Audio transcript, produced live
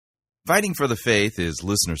Fighting for the Faith is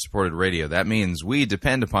listener-supported radio. That means we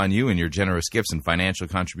depend upon you and your generous gifts and financial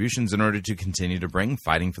contributions in order to continue to bring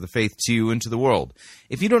Fighting for the Faith to you and to the world.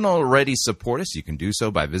 If you don't already support us, you can do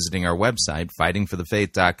so by visiting our website,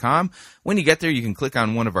 fightingforthefaith.com. When you get there, you can click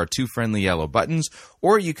on one of our two friendly yellow buttons,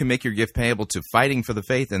 or you can make your gift payable to Fighting for the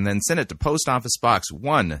Faith and then send it to Post Office Box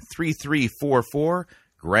 13344,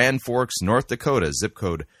 Grand Forks, North Dakota, zip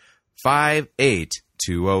code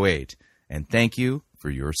 58208. And thank you for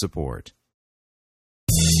your support.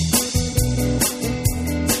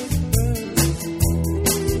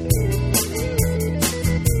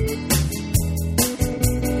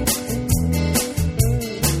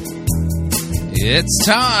 It's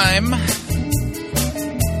time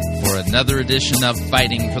for another edition of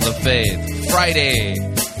Fighting for the Faith, Friday,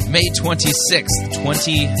 May 26th,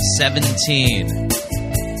 2017.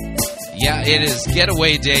 Yeah, it is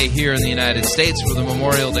Getaway Day here in the United States for the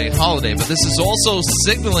Memorial Day holiday, but this is also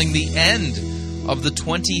signaling the end of the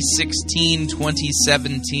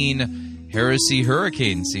 2016-2017 heresy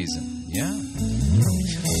hurricane season. Yeah.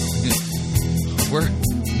 We're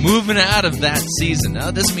moving out of that season. Now,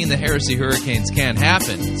 it doesn't mean the heresy hurricanes can't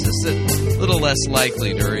happen. It's just a little less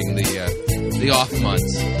likely during the off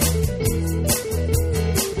months.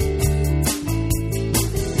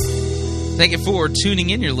 Thank you for tuning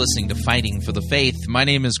in. You're listening to Fighting for the Faith. My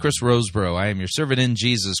name is Chris Roseborough. I am your servant in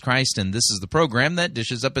Jesus Christ, and this is the program that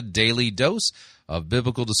dishes up a daily dose of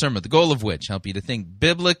biblical discernment, the goal of which help you to think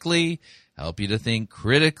biblically, help you to think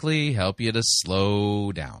critically, help you to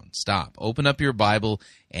slow down. Stop. Open up your Bible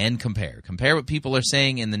and compare. Compare what people are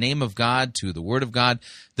saying in the name of God to the Word of God.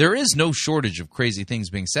 There is no shortage of crazy things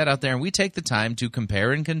being said out there, and we take the time to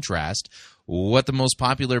compare and contrast what the most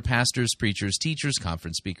popular pastors, preachers, teachers,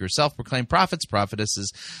 conference speakers, self-proclaimed prophets,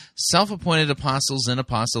 prophetesses, self-appointed apostles and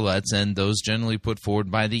apostolettes, and those generally put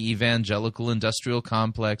forward by the evangelical industrial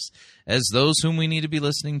complex as those whom we need to be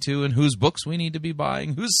listening to and whose books we need to be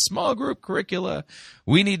buying, whose small group curricula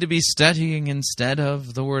we need to be studying instead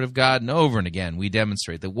of the Word of God. And over and again, we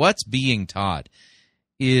demonstrate that what's being taught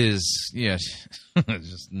is just a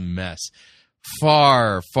mess.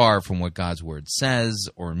 Far, far from what God's Word says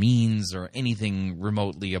or means or anything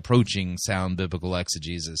remotely approaching sound biblical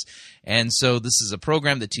exegesis. And so this is a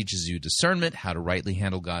program that teaches you discernment, how to rightly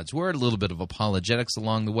handle God's Word, a little bit of apologetics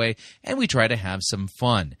along the way, and we try to have some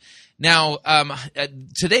fun. Now,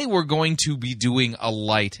 today we're going to be doing a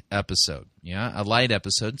light episode. Yeah, a light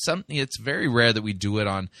episode. It's very rare that we do it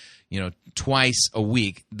on, twice a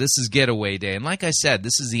week. This is Getaway Day. And like I said,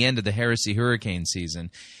 this is the end of the heresy hurricane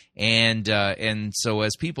season. And so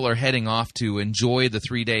as people are heading off to enjoy the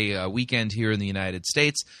 3-day weekend here in the United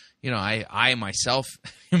States, I myself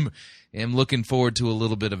am looking forward to a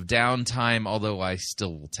little bit of downtime, although I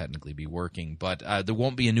still will technically be working. But there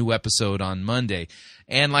won't be a new episode on Monday.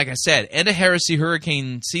 And like I said, end of heresy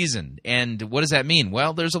hurricane season. And what does that mean?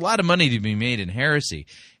 Well, there's a lot of money to be made in heresy.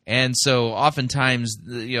 And so oftentimes,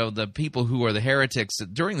 the people who are the heretics,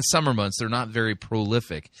 during the summer months, they're not very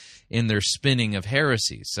prolific in their spinning of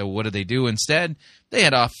heresy. So what do instead? They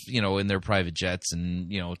head off, in their private jets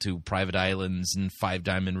and, to private islands and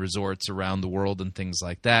five-diamond resorts around the world and things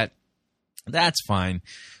like that. That's fine.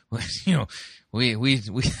 We don't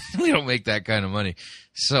make that kind of money.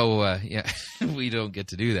 So, we don't get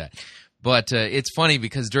to do that. But it's funny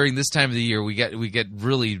because during this time of the year, we get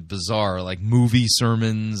really bizarre, like movie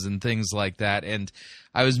sermons and things like that. And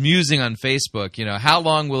I was musing on Facebook, how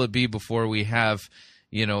long will it be before we have,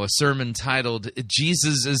 a sermon titled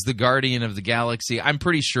 "Jesus is the Guardian of the Galaxy"? I'm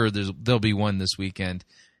pretty sure there'll be one this weekend.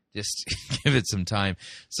 Just give it some time.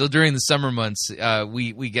 So during the summer months,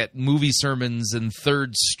 we get movie sermons and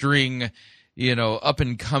third string, up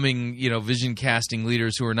and coming, vision casting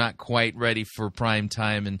leaders who are not quite ready for prime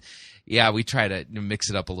time. And yeah, we try to mix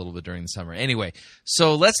it up a little bit during the summer. Anyway,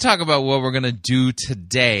 so let's talk about what we're going to do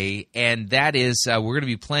today, and that is we're going to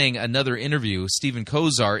be playing another interview, Stephen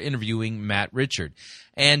Kozar interviewing Matt Richard.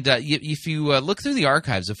 And if you look through the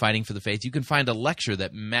archives of Fighting for the Faith, you can find a lecture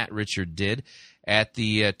that Matt Richard did at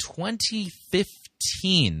the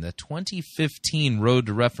 2015 Road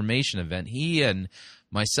to Reformation event. He and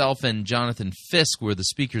myself and Jonathan Fisk were the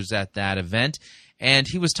speakers at that event. And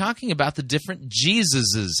he was talking about the different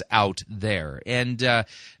Jesuses out there. And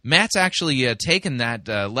Matt's actually taken that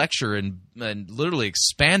lecture and literally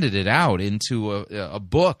expanded it out into a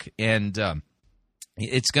book. And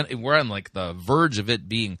we're on like the verge of it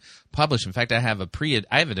being published. In fact, I have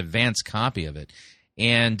an advanced copy of it.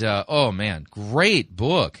 And, oh man, great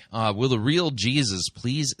book. Will the Real Jesus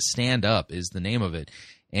Please Stand Up is the name of it.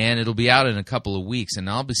 and it'll be out in a couple of weeks. And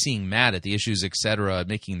I'll be seeing Matt at the Issues Etc.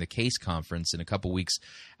 Making the Case conference in a couple of weeks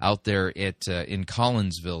out there at in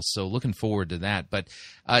Collinsville. So looking forward to that. But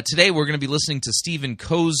today we're going to be listening to Stephen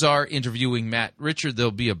Kozar interviewing Matt Richard.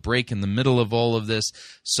 There'll be a break in the middle of all of this.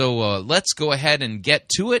 So let's go ahead and get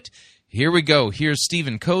to it. Here we go. Here's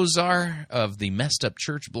Stephen Kozar of the Messed Up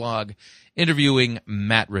Church blog interviewing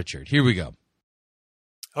Matt Richard. Here we go.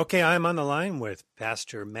 Okay, I'm on the line with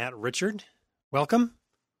Pastor Matt Richard. Welcome.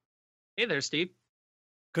 Hey there, Steve.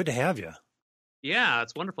 Good to have you. Yeah,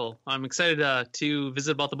 it's wonderful. I'm excited to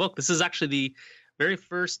visit about the book. This is actually the very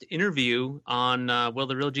first interview on Will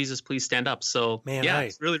the Real Jesus Please Stand Up? So,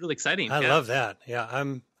 it's really, really exciting. I love that. Yeah,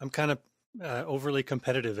 I'm kind of overly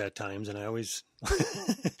competitive at times, and I always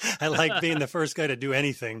I like being the first guy to do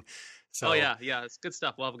anything. So, yeah, it's good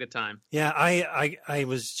stuff. We'll have a good time. Yeah, I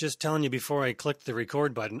was just telling you before I clicked the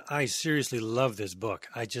record button, I seriously love this book.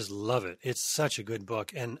 I just love it. It's such a good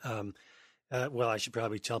book. And, I should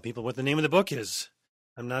probably tell people what the name of the book is.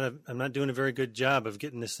 I'm not doing a very good job of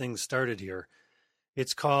getting this thing started here.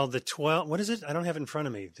 It's called The 12, what is it? I don't have it in front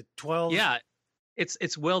of me. The 12. Yeah,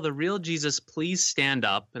 it's Will the Real Jesus Please Stand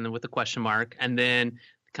Up? And then with the question mark. And then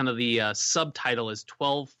kind of the subtitle is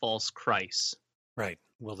 12 False Christs. Right.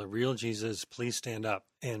 Will the real Jesus please stand up?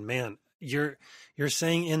 And man, you're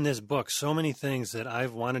saying in this book so many things that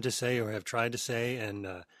I've wanted to say or have tried to say, and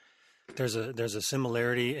there's a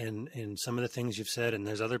similarity in some of the things you've said, and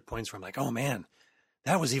there's other points where I'm like, oh man,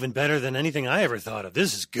 that was even better than anything I ever thought of.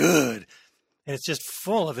 This is good. And it's just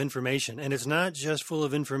full of information, and it's not just full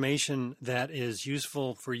of information that is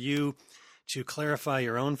useful for you to clarify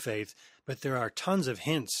your own faith, but there are tons of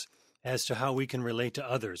hints as to how we can relate to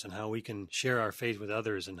others and how we can share our faith with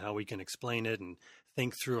others and how we can explain it and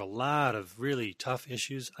think through a lot of really tough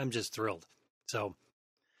issues. I'm just thrilled. So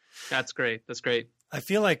that's great. That's great. I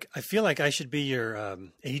feel like I should be your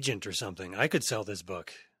agent or something. I could sell this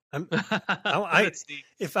book.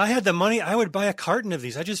 If I had the money, I would buy a carton of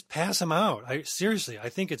these. I just pass them out. Seriously, I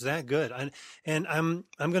think it's that good. And I'm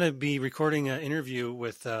going to be recording an interview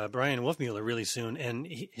with Brian Wolfmueller really soon. And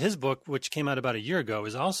his book, which came out about a year ago,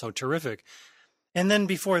 is also terrific. And then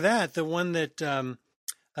before that, the one that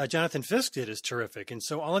Jonathan Fisk did is terrific. And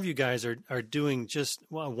so all of you guys are doing just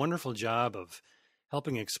a wonderful job of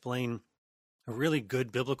helping explain a really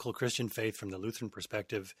good biblical Christian faith from the Lutheran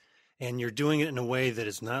perspective. And you're doing it in a way that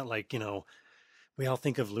is not like, we all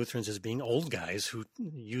think of Lutherans as being old guys who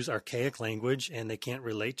use archaic language and they can't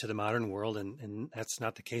relate to the modern world. And that's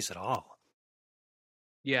not the case at all.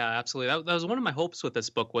 Yeah, absolutely. That was one of my hopes with this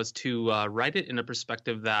book, was to write it in a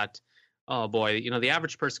perspective that, oh boy, the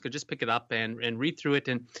average person could just pick it up and read through it.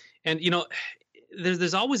 And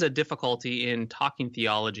there's always a difficulty in talking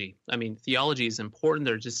theology. I mean, theology is important.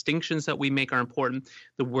 There are distinctions that we make are important.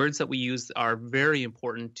 The words that we use are very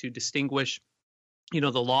important to distinguish, the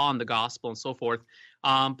law and the gospel and so forth.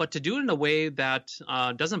 But to do it in a way that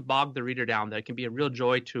doesn't bog the reader down, that it can be a real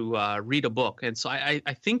joy to read a book. And so I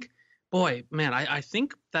think, boy, man, I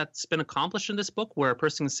think that's been accomplished in this book, where a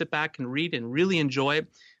person can sit back and read and really enjoy it.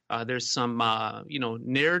 There's some,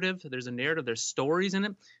 narrative. There's a narrative. There's stories in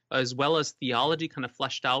it, as well as theology kind of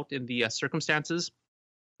fleshed out in the circumstances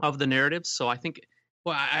of the narrative. So I think,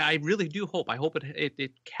 I really do hope. I hope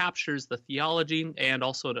it captures the theology, and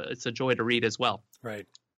also it's a joy to read as well. Right.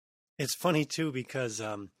 It's funny, too, because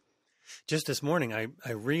just this morning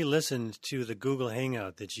I re-listened to the Google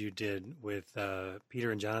Hangout that you did with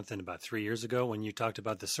Peter and Jonathan about 3 years ago, when you talked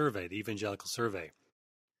about the survey, the evangelical survey.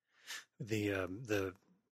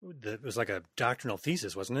 It was like a doctrinal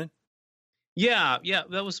thesis, wasn't it? Yeah,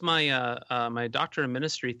 that was my my doctorate of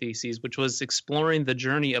ministry thesis, which was exploring the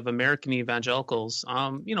journey of American evangelicals,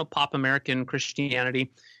 pop American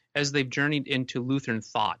Christianity, as they've journeyed into Lutheran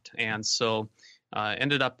thought. And so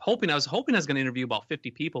ended up hoping I was going to interview about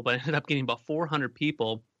 50 people, but I ended up getting about 400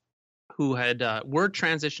 people who were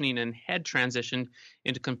transitioning and had transitioned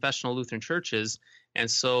into confessional Lutheran churches. And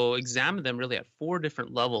so examined them really at 4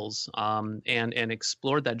 different levels, and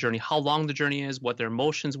explored that journey, how long the journey is, what their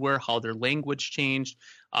emotions were, how their language changed,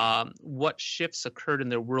 what shifts occurred in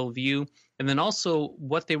their worldview, and then also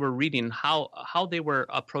what they were reading, how they were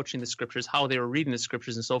approaching the scriptures, how they were reading the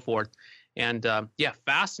scriptures, and so forth. And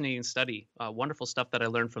fascinating study, wonderful stuff that I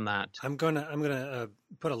learned from that. I'm gonna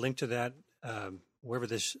put a link to that wherever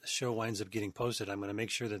this show winds up getting posted. I'm going to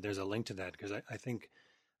make sure that there's a link to that, because I think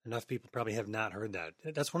enough people probably have not heard that.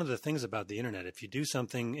 That's one of the things about the internet. If you do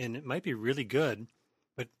something and it might be really good,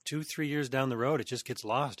 but 2-3 years down the road, it just gets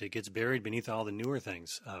lost. It gets buried beneath all the newer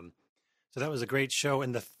things. So that was a great show.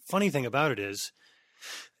 And the funny thing about it is,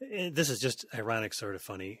 this is just ironic, sort of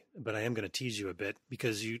funny, but I am going to tease you a bit,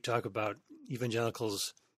 because you talk about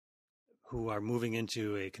evangelicals who are moving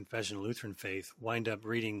into a confessional Lutheran faith wind up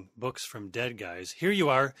reading books from dead guys. Here you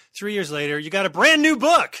are, 3 years later, you got a brand new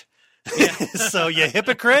book. Yeah. So you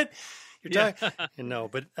hypocrite. You're talking, no,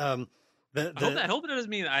 but I hope that doesn't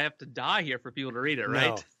mean I have to die here for people to read it,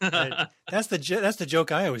 right? No, that's the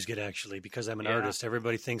joke I always get, actually, because I'm an artist.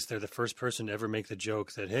 Everybody thinks they're the first person to ever make the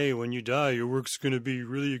joke that, hey, when you die, your work's going to be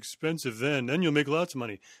really expensive then you'll make lots of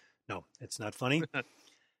money. No, it's not funny.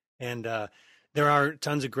 And there are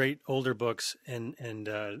tons of great older books, and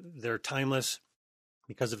they're timeless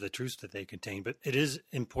because of the truths that they contain. But it is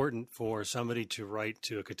important for somebody to write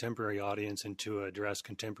to a contemporary audience and to address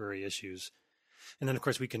contemporary issues. And then, of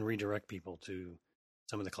course, we can redirect people to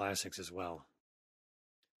some of the classics as well.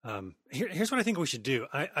 Here's what I think we should do.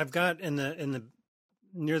 I've got in the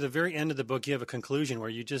near the very end of the book, you have a conclusion where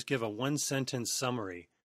you just give a 1-sentence summary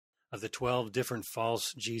of the 12 different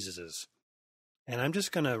false Jesuses. And I'm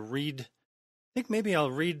just going to read. I think maybe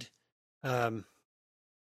I'll read. I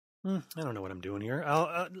don't know what I'm doing here.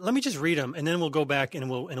 Let me just read them, and then we'll go back and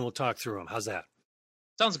we'll talk through them. How's that?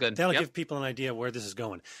 Sounds good. That'll give people an idea of where this is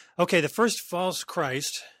going. Okay, the first false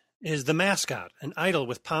Christ is the mascot, an idol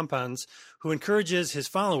with pompons who encourages his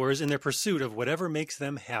followers in their pursuit of whatever makes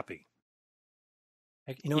them happy.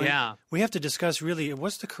 We have to discuss really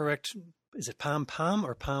what's the correct. Is it pom-pom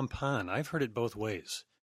or pom-pon? I've heard it both ways.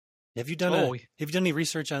 Have you done any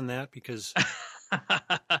research on that? Because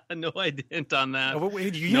no, I didn't on that. Oh,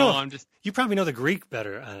 wait, you probably know the Greek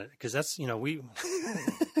better because that's we.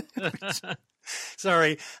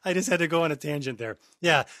 Sorry, I just had to go on a tangent there.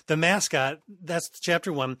 Yeah, the mascot. That's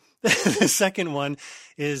chapter 1. The second one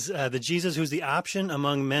is the Jesus who's the option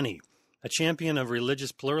among many, a champion of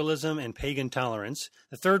religious pluralism and pagan tolerance.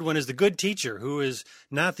 The third one is the good teacher, who is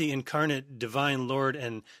not the incarnate divine Lord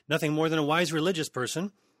and nothing more than a wise religious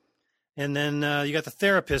person. And then you got the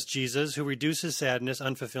therapist Jesus, who reduces sadness,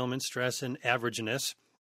 unfulfillment, stress, and averageness.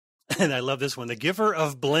 And I love this one, the giver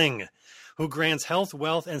of bling, who grants health,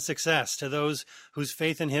 wealth, and success to those whose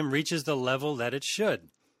faith in him reaches the level that it should.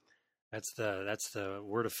 That's the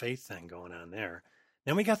word of faith thing going on there.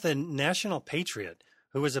 Then we got the national patriot,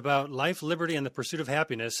 who is about life, liberty, and the pursuit of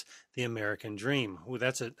happiness, the American dream. Ooh,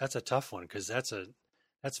 that's a tough one because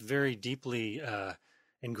that's very deeply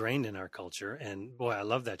ingrained in our culture. And boy, I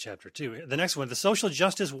love that chapter too. The next one, the social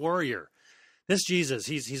justice warrior. This Jesus,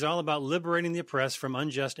 he's all about liberating the oppressed from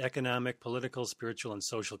unjust economic, political, spiritual, and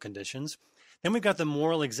social conditions. Then we've got the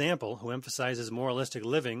moral example, who emphasizes moralistic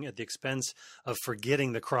living at the expense of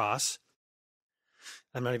forgetting the cross.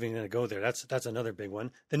 I'm not even going to go there. That's another big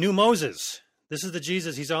one. The new Moses. This is the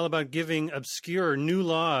Jesus. He's all about giving obscure new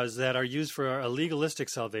laws that are used for a legalistic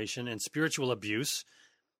salvation and spiritual abuse.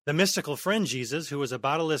 The mystical friend Jesus, who is a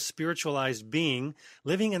bodiless, spiritualized being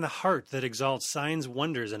living in the heart that exalts signs,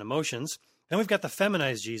 wonders, and emotions. Then we've got the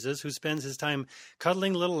feminized Jesus, who spends his time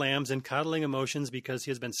cuddling little lambs and coddling emotions because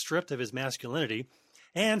he has been stripped of his masculinity.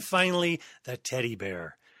 And finally, the teddy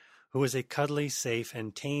bear, who is a cuddly, safe,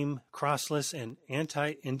 and tame, crossless, and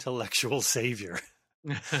anti-intellectual savior.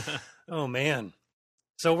 Oh, man.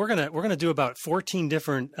 So we're gonna do about 14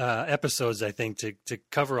 different episodes, I think, to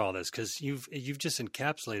cover all this, because you've just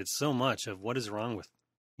encapsulated so much of what is wrong with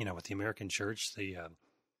the American church, the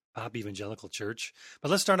pop evangelical church.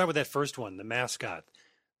 But let's start out with that first one, the mascot,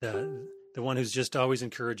 the one who's just always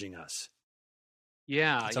encouraging us.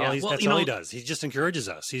 Yeah, that's all he does. He just encourages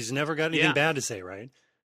us. He's never got anything bad to say, right?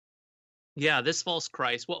 Yeah, this false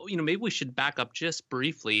Christ. Well, maybe we should back up just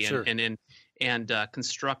briefly and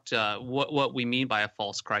construct what we mean by a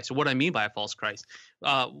false Christ, or what I mean by a false Christ.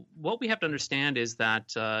 What we have to understand is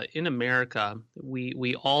that in America,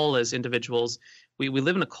 we all as individuals, we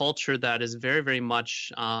live in a culture that is very, very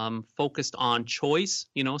much focused on choice.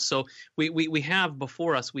 So we have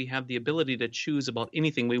before us, we have the ability to choose about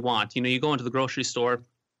anything we want. You go into the grocery store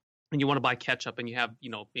and you want to buy ketchup, and you have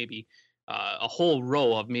maybe a whole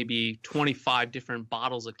row of maybe 25 different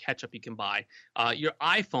bottles of ketchup you can buy. Your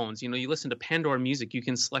iPhones, you listen to Pandora music. You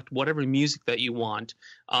can select whatever music that you want.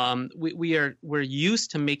 We're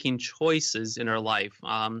used to making choices in our life.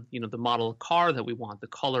 The model of car that we want, the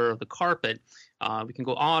color of the carpet. We can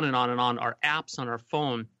go on and on and on. Our apps on our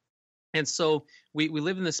phone. And so we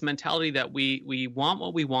live in this mentality that we want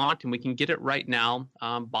what we want, and we can get it right now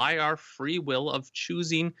by our free will of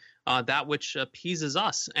choosing that which appeases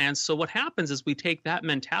us. And so what happens is we take that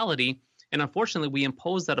mentality, and unfortunately we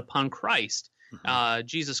impose that upon Christ,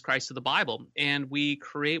 Jesus Christ of the Bible, and we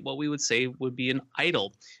create what we would say would be an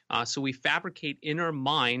idol. So we fabricate in our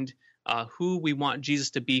mind who we want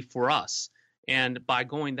Jesus to be for us. And by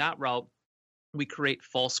going that route, we create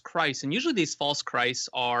false Christs. And usually these false Christs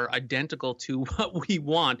are identical to what we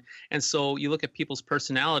want. And so you look at people's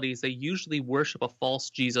personalities, they usually worship a false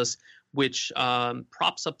Jesus, which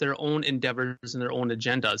props up their own endeavors and their own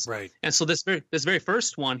agendas. Right. And so this very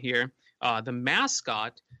first one here, the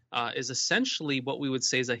mascot, is essentially what we would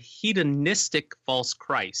say is a hedonistic false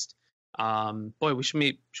Christ. Boy,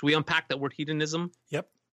 should we unpack that word hedonism? Yep.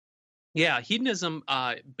 Yeah, hedonism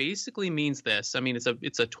basically means this. I mean, it's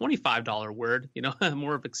a $25 word, a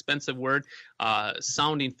more of expensive word,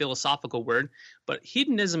 sounding philosophical word. But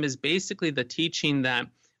hedonism is basically the teaching that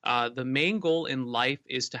the main goal in life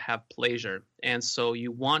is to have pleasure, and so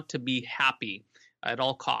you want to be happy at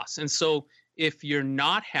all costs. And so if you're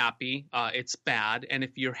not happy, it's bad, and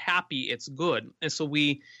if you're happy, it's good. And so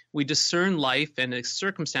we discern life and the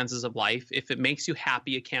circumstances of life. If it makes you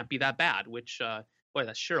happy, it can't be that bad. Which boy,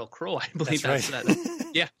 that's Sheryl Crow, I believe. That's right.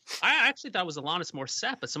 Yeah, I actually thought it was Alanis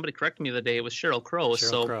Morissette, but somebody corrected me the other day. It was Sheryl Crow.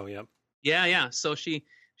 Sheryl Crow, yep. Yeah. So she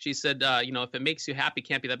said, if it makes you happy, it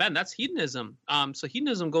can't be that bad. And that's hedonism. So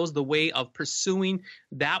hedonism goes the way of pursuing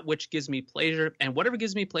that which gives me pleasure, and whatever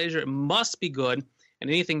gives me pleasure, it must be good. And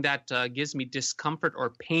anything that gives me discomfort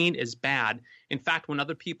or pain is bad. In fact, when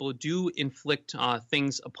other people do inflict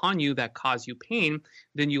things upon you that cause you pain,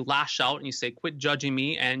 then you lash out and you say, "Quit judging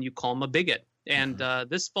me," and you call them a bigot. And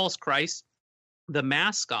this false Christ, the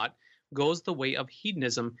mascot, goes the way of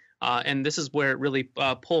hedonism. And this is where it really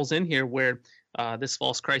pulls in here, where this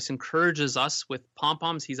false Christ encourages us with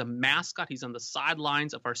pom-poms. He's a mascot. He's on the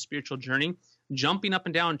sidelines of our spiritual journey, jumping up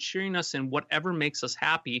and down, cheering us in whatever makes us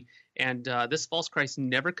happy. And this false Christ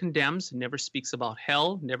never condemns, never speaks about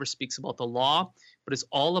hell, never speaks about the law, but it's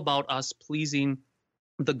all about us pleasing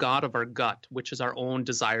the God of our gut, which is our own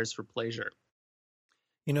desires for pleasure.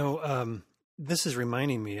 This is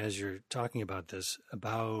reminding me, as you're talking about this,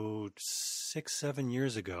 about 6-7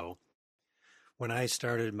 years ago, when I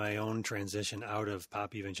started my own transition out of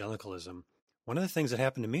pop evangelicalism. One of the things that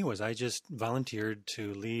happened to me was I just volunteered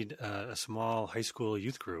to lead a small high school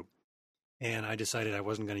youth group. And I decided I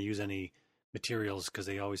wasn't going to use any materials because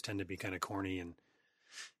they always tend to be kind of corny and,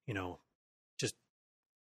 just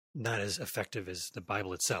not as effective as the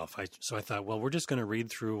Bible itself. So I thought, well, we're just going to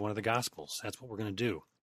read through one of the Gospels. That's what we're going to do.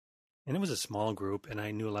 And it was a small group, and I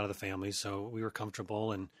knew a lot of the families, so we were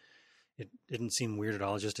comfortable, and it didn't seem weird at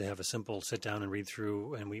all just to have a simple sit down and read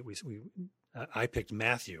through. And I picked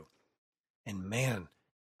Matthew, and man,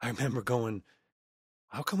 I remember going,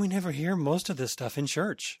 how come we never hear most of this stuff in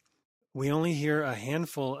church? We only hear a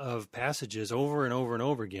handful of passages over and over and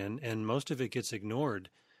over again, and most of it gets ignored.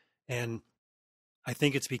 And I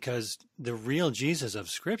think it's because the real Jesus of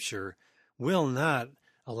Scripture will not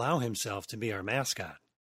allow himself to be our mascot.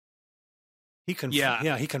 He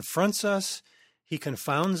confronts us, he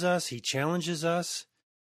confounds us, he challenges us,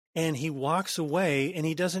 and he walks away, and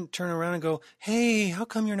he doesn't turn around and go, "Hey, how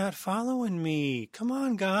come you're not following me? Come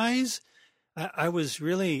on, guys." I was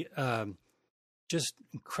really just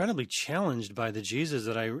incredibly challenged by the Jesus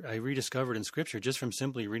that I rediscovered in Scripture just from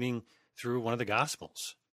simply reading through one of the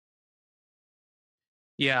Gospels.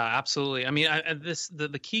 Yeah, absolutely. I mean,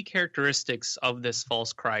 the key characteristics of this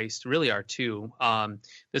false Christ really are two.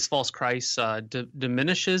 This false Christ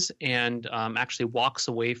diminishes and actually walks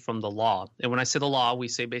away from the law. And when I say the law, we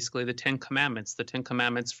say basically the Ten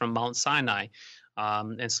Commandments from Mount Sinai.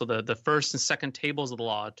 And so the first and second tables of the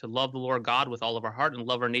law, to love the Lord God with all of our heart and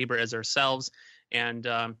love our neighbor as ourselves. And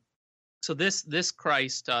so this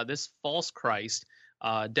Christ, this false Christ,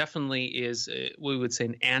 definitely is, we would say,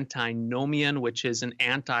 an antinomian, which is an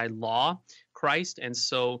anti-law Christ. And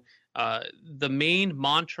so the main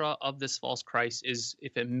mantra of this false Christ is,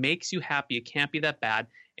 if it makes you happy, it can't be that bad,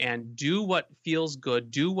 and do what feels good,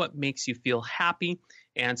 do what makes you feel happy.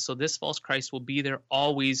 And so this false Christ will be there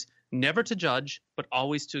always, never to judge, but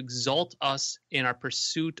always to exalt us in our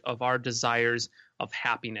pursuit of our desires of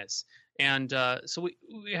happiness. And so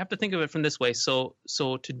we have to think of it from this way. So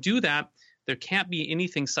to do that, there can't be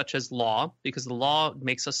anything such as law, because the law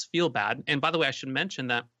makes us feel bad. And by the way, I should mention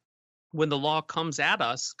that when the law comes at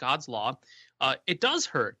us, God's law, it does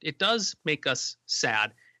hurt. It does make us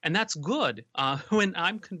sad. And that's good. When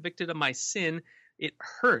I'm convicted of my sin, it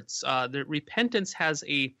hurts. The repentance has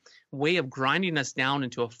a way of grinding us down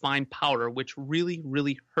into a fine powder, which really,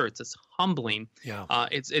 really hurts. It's humbling. Yeah.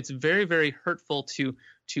 It's very, very hurtful to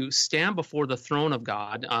stand before the throne of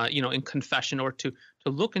God, in confession, or to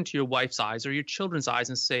look into your wife's eyes or your children's eyes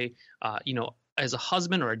and say, as a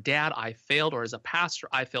husband or a dad, I failed, or as a pastor,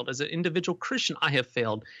 I failed, as an individual Christian, I have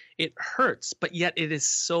failed. It hurts, but yet it is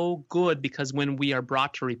so good, because when we are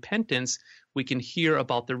brought to repentance, we can hear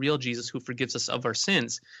about the real Jesus who forgives us of our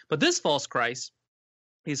sins. But this false Christ,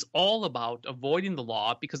 is all about avoiding the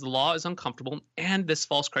law because the law is uncomfortable, and this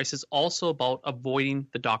false Christ is also about avoiding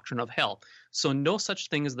the doctrine of hell. So no such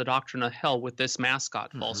thing as the doctrine of hell with this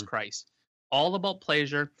mascot, false Christ. All about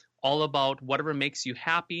pleasure, all about whatever makes you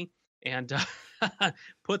happy, and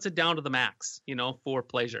puts it down to the max, for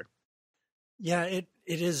pleasure. Yeah, it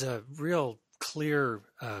is a real clear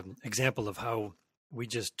example of how we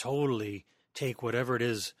just totally take whatever it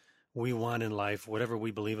is we want in life, whatever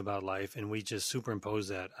we believe about life, and we just superimpose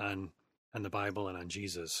that on the Bible and on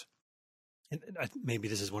Jesus. And maybe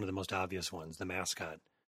this is one of the most obvious ones, the mascot,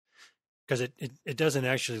 because it doesn't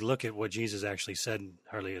actually look at what Jesus actually said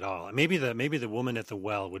hardly at all. Maybe the woman at the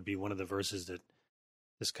well would be one of the verses that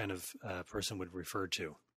this kind of person would refer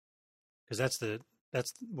to, because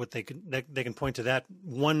that's what they can point to that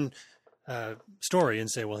one story and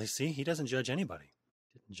say, well, see, he doesn't judge anybody.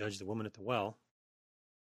 He didn't judge the woman at the well.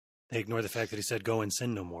 They ignore the fact that he said, "Go and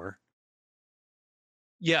sin no more."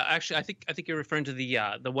 Yeah, actually, I think you're referring to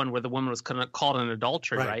the one where the woman was kind of caught in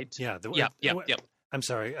adultery, right? Yeah. Yep. I'm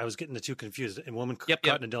sorry, I was getting the two confused. A woman Yep.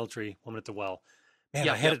 caught in adultery, woman at the well. Man,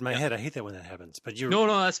 Yep, I had yep, it in my yep. head. I hate that when that happens. But No,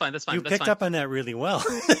 that's fine. That's fine. You That's picked fine. up on that really well.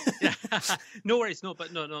 Yeah. No worries. No, but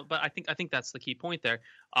I think that's the key point there.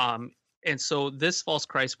 And so this false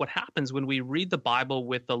Christ, what happens when we read the Bible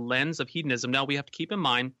with the lens of hedonism? Now we have to keep in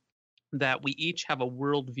mind that we each have a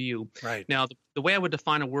worldview. Right. Now, the way I would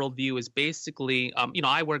define a worldview is basically,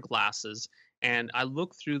 I wear glasses and I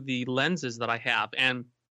look through the lenses that I have. And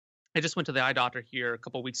I just went to the eye doctor here a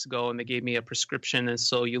couple of weeks ago, and they gave me a prescription. And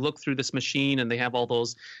so you look through this machine, and they have all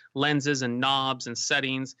those lenses and knobs and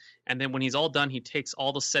settings. And then when he's all done, he takes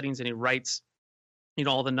all the settings and he writes,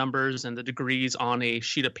 all the numbers and the degrees on a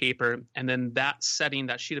sheet of paper. And then that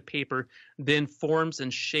sheet of paper, then forms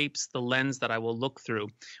and shapes the lens that I will look through.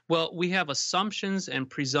 Well, we have assumptions and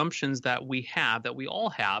presumptions that we all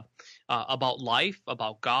have about life,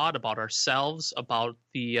 about God, about ourselves, about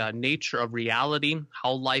the nature of reality,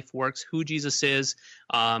 how life works, who Jesus is,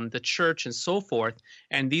 the church, and so forth.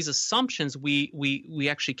 And these assumptions we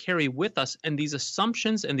actually carry with us, and these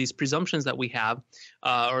assumptions and these presumptions that we have,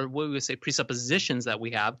 or what we would say presuppositions that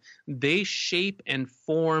we have, they shape and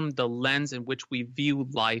form the lens in which we view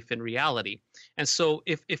life and reality. And so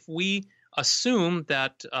if we assume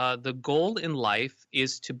that the goal in life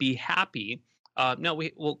is to be happy, now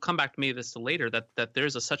we'll come back to maybe this later, that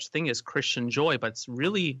there's a such thing as Christian joy, but it's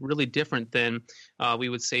really, really different than we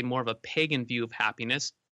would say more of a pagan view of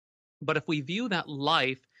happiness. But if we view that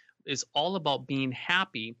life is all about being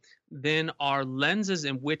happy, then our lenses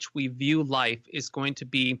in which we view life is going to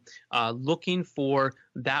be looking for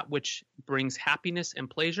that which brings happiness and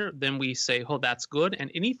pleasure. Then we say, oh, that's good.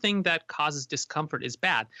 And anything that causes discomfort is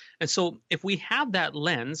bad. And so if we have that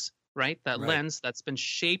lens, right, lens that's been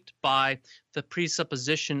shaped by the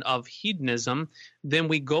presupposition of hedonism, then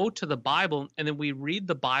we go to the Bible and then we read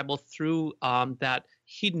the Bible through that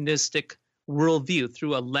hedonistic worldview,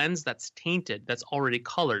 through a lens that's tainted, that's already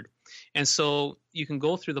colored. And so you can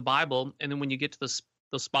go through the Bible, and then when you get to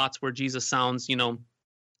those spots where Jesus sounds,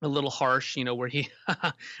 a little harsh, where he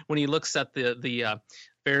when he looks at the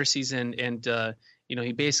Pharisees and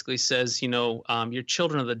he basically says, you're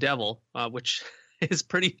children of the devil, which is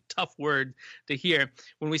pretty tough word to hear.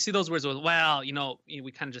 When we see those words, well,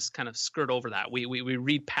 we kind of skirt over that. We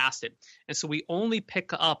read past it. And so we only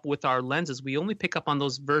pick up with our lenses. We only pick up on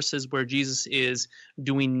those verses where Jesus is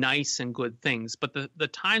doing nice and good things. But the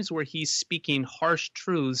times where he's speaking harsh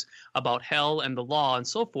truths about hell and the law and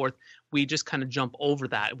so forth, we just kind of jump over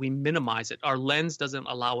that. We minimize it. Our lens doesn't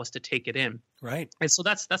allow us to take it in. Right. And so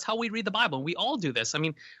that's how we read the Bible. And we all do this. I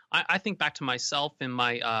mean, I think back to myself in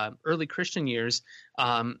my early Christian years.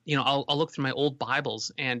 I'll look through my old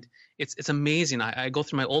Bibles, and it's amazing. I go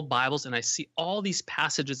through my old Bibles and I see all these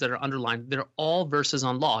passages that are underlined. They're all verses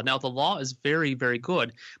on law. Now, the law is very, very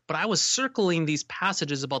good, but I was circling these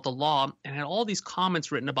passages about the law and had all these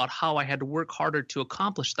comments written about how I had to work harder to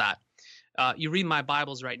accomplish that. You read my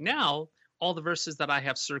Bibles right now, all the verses that I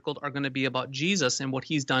have circled are going to be about Jesus and what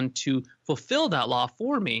he's done to fulfill that law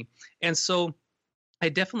for me. And so I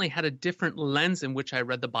definitely had a different lens in which I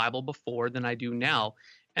read the Bible before than I do now.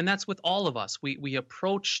 And that's with all of us. We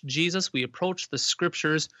approach Jesus, we approach the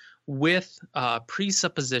scriptures with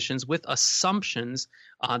presuppositions, with assumptions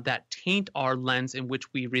that taint our lens in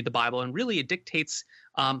which we read the Bible. And really it dictates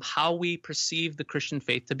how we perceive the Christian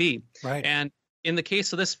faith to be. Right. And in the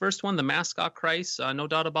case of this first one, the mascot Christ, no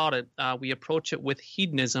doubt about it, we approach it with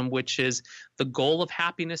hedonism, which is the goal of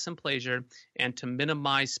happiness and pleasure and to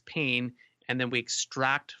minimize pain. And then we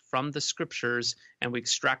extract from the scriptures and we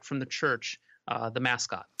extract from the church the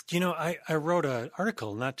mascot. I wrote an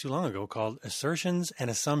article not too long ago called "Assertions and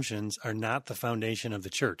Assumptions Are Not the Foundation of the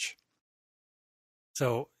Church."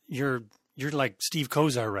 So you're like Steve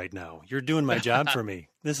Kozar right now. You're doing my job for me.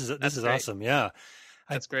 This is great. awesome. Yeah,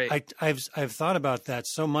 That's great. I've thought about that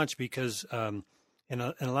so much because in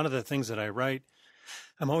a lot of the things that I write,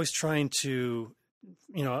 I'm always trying to,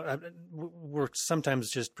 we're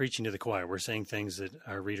sometimes just preaching to the choir. We're saying things that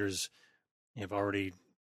our readers have already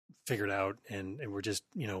figured out, and we're just,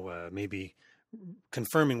 maybe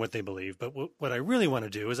confirming what they believe. But what I really want to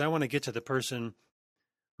do is I want to get to the person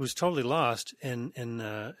who's totally lost in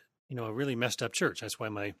a really messed up church. That's why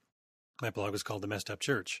my blog is called The Messed Up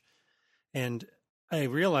Church. And I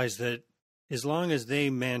realize that as long as they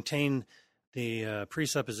maintain the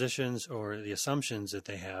presuppositions or the assumptions that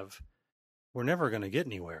they have, we're never going to get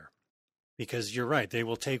anywhere. Because you're right, they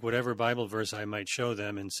will take whatever Bible verse I might show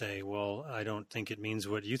them and say, well, I don't think it means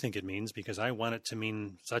what you think it means because I want it to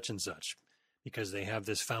mean such and such. Because they have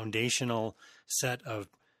this foundational set of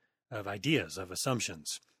ideas, of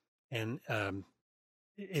assumptions. And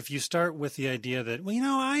if you start with the idea that,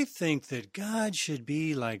 I think that God should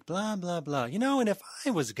be like blah, blah, blah, and if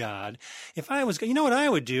I was God, you know what I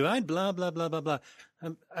would do? I'd blah, blah, blah, blah, blah.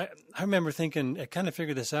 I remember thinking, I kind of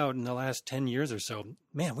figured this out in the last 10 years or so.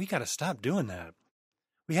 Man, we got to stop doing that.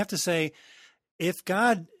 We have to say, if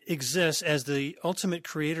God exists as the ultimate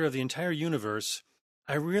creator of the entire universe,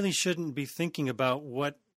 I really shouldn't be thinking about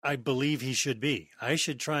what I believe he should be. I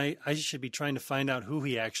should be trying to find out who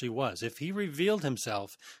he actually was. If he revealed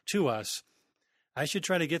himself to us, I should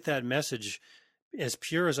try to get that message as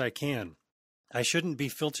pure as I can. I shouldn't be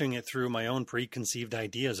filtering it through my own preconceived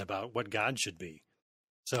ideas about what God should be.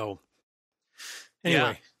 So,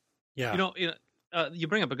 anyway, yeah. You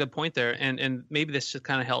bring up a good point there, and maybe this should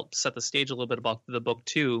kind of help set the stage a little bit about the book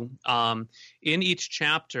too. In each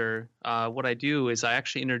chapter, what I do is I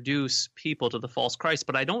actually introduce people to the false Christ,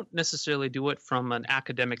 but I don't necessarily do it from an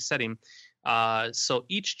academic setting. So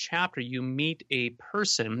each chapter you meet a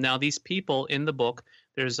person. Now these people in the book,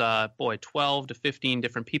 there's 12 to 15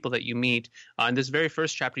 different people that you meet. In this very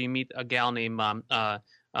first chapter, you meet a gal named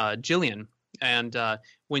Jillian. And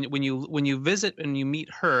when you visit and you meet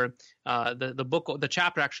her, the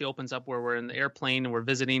chapter actually opens up where we're in the airplane and we're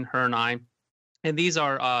visiting her and I. And these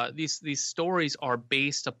are these stories are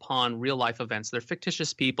based upon real life events. They're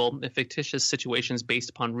fictitious people, fictitious situations based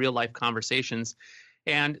upon real life conversations.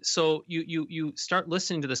 And so you start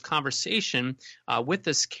listening to this conversation with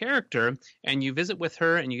this character, and you visit with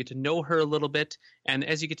her, and you get to know her a little bit. And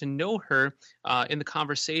as you get to know her in the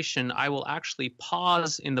conversation, I will actually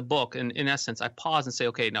pause in the book. And in essence, I pause and say,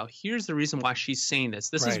 okay, now here's the reason why she's saying this.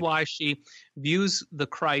 This is why she views the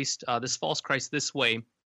Christ, this false Christ, this way.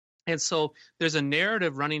 And so there's a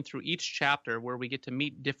narrative running through each chapter where we get to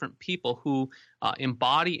meet different people who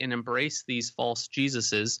embody and embrace these false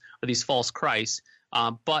Jesuses or these false Christs.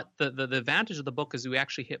 But the advantage of the book is we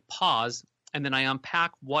actually hit pause, and then I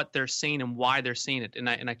unpack what they're saying and why they're saying it. And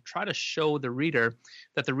I try to show the reader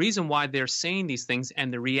that the reason why they're saying these things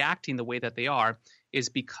and they're reacting the way that they are is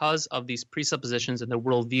because of these presuppositions and the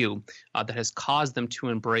worldview that has caused them to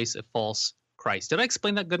embrace a false Christ. Did I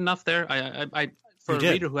explain that good enough there? For a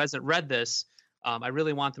reader who hasn't read this, I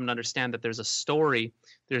really want them to understand that there's a story.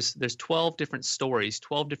 There's 12 different stories,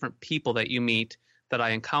 12 different people that you meet that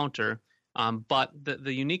I encounter. But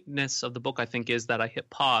the uniqueness of the book, I think, is that I hit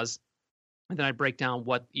pause and then I break down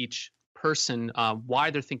what each person,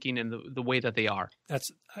 why they're thinking in the way that they are.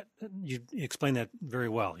 You explained that very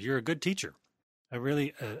well. You're a good teacher.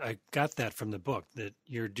 I got that from the book, that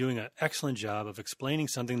you're doing an excellent job of explaining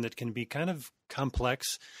something that can be kind of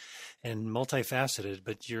complex and multifaceted,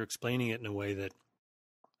 but you're explaining it in a way that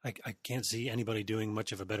I can't see anybody doing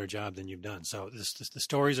much of a better job than you've done. So the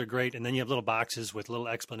stories are great. And then you have little boxes with little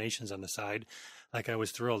explanations on the side. Like I was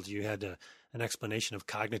thrilled you had an explanation of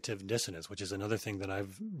cognitive dissonance, which is another thing that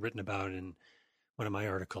I've written about in one of my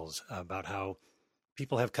articles about how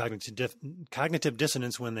people have cognitive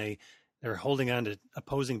dissonance when they're holding on to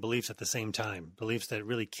opposing beliefs at the same time, beliefs that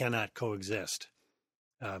really cannot coexist.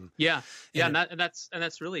 And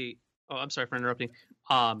that's really, oh, I'm sorry for interrupting.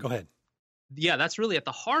 Go ahead. Yeah, that's really at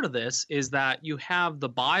the heart of this, is that you have the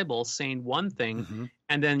Bible saying one thing,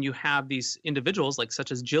 and then you have these individuals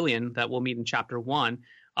such as Jillian that we'll meet in chapter 1.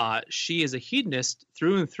 She is a hedonist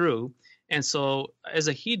through and through. And so as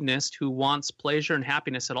a hedonist who wants pleasure and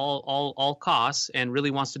happiness at all costs and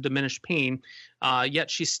really wants to diminish pain,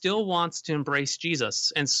 yet she still wants to embrace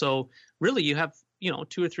Jesus. And so really you have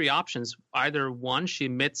 2 or 3 options. Either one, she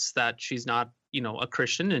admits that she's not a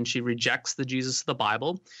Christian and she rejects the Jesus of the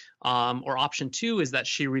Bible. Or option 2 is that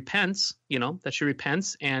she repents,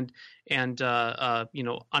 and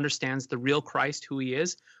understands the real Christ, who he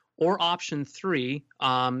is. Or option 3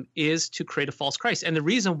 is to create a false Christ. And the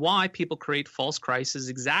reason why people create false Christs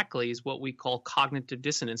is what we call cognitive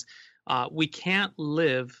dissonance. We can't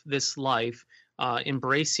live this life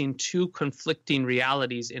embracing two conflicting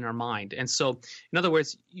realities in our mind. And so, in other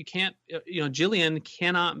words, you can't, Jillian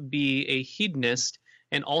cannot be a hedonist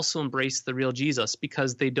and also embrace the real Jesus,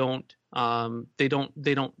 because they're not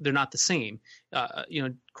the same.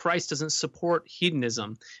 Christ doesn't support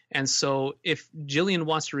hedonism. And so if Jillian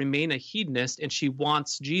wants to remain a hedonist and she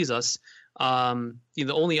wants Jesus,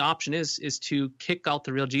 the only option is to kick out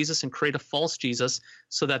the real Jesus and create a false Jesus,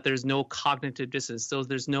 so that there's no cognitive dissonance. So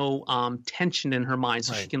there's no tension in her mind,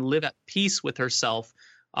 so she can live at peace with herself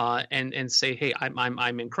and say, hey,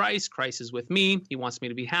 I'm in Christ. Christ is with me. He wants me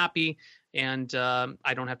to be happy, and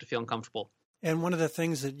I don't have to feel uncomfortable. And one of the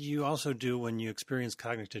things that you also do when you experience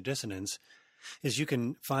cognitive dissonance is you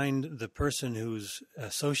can find the person who's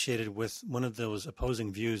associated with one of those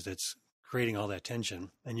opposing views that's creating all that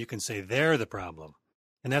tension, and you can say they're the problem.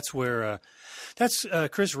 And that's where that's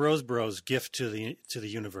Chris Rosebrough's gift to the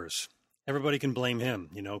universe. Everybody can blame him,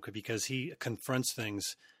 because he confronts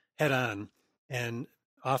things head on. And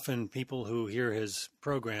often people who hear his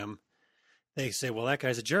program, they say, well, that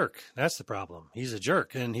guy's a jerk. That's the problem. He's a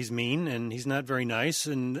jerk, and he's mean, and he's not very nice.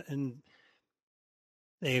 And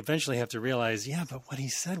they eventually have to realize, yeah, but what he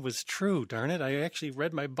said was true. Darn it. I actually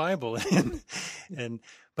read my Bible.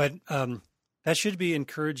 But that should be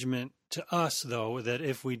encouragement to us, though, that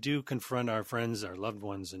if we do confront our friends, our loved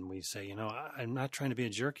ones, and we say, I'm not trying to be a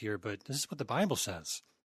jerk here, but this is what the Bible says.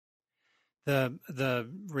 The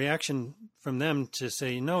reaction from them to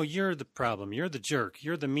say, no, you're the problem, you're the jerk,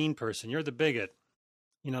 you're the mean person, you're the bigot,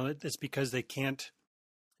 it's because they can't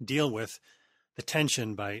deal with the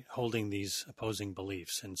tension by holding these opposing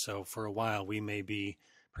beliefs. And so for a while we may be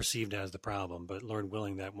perceived as the problem, but Lord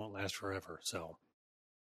willing, that won't last forever. So.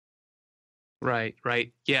 Right.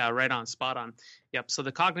 Yeah, right on, spot on. Yep. So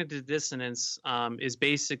the cognitive dissonance is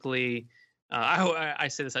basically, I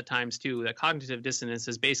say this at times too, that cognitive dissonance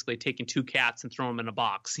is basically taking two cats and throwing them in a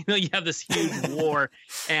box. You have this huge war,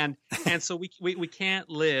 and so we can't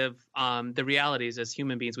live the realities as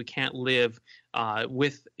human beings. We can't live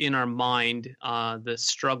in our mind the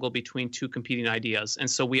struggle between two competing ideas,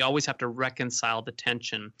 and so we always have to reconcile the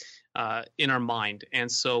tension in our mind.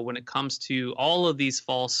 And so when it comes to all of these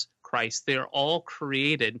false Christ, they're all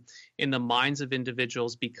created in the minds of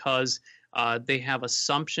individuals because they have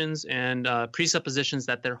assumptions and presuppositions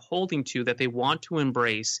that they're holding to, that they want to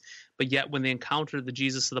embrace, but yet when they encounter the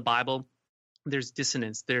Jesus of the Bible, there's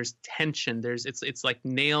dissonance, there's tension, it's like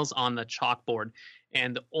nails on the chalkboard,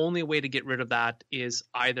 and the only way to get rid of that is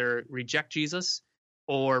either reject Jesus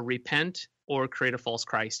or repent or create a false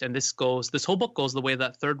Christ. And this whole book goes the way of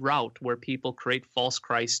that third route, where people create false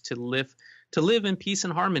Christ to live in peace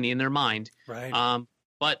and harmony in their mind. Right.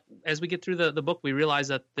 But as we get through the book, we realize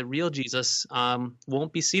that the real Jesus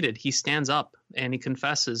won't be seated. He stands up and he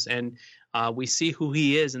confesses, and we see who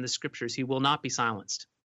he is in the scriptures. He will not be silenced.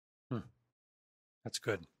 That's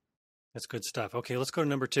good. That's good stuff. Okay, let's go to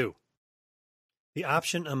number 2. The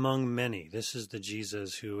option among many. This is the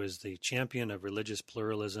Jesus who is the champion of religious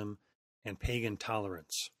pluralism and pagan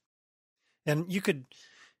tolerance. And you could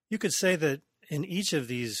say that in each of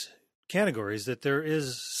these categories that there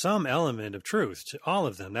is some element of truth to all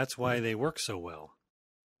of them. That's why they work so well.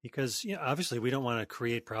 Because obviously we don't want to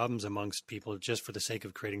create problems amongst people just for the sake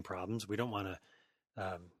of creating problems. We don't want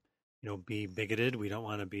to be bigoted. We don't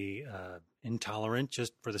want to be intolerant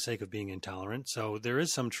just for the sake of being intolerant. So there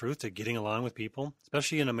is some truth to getting along with people,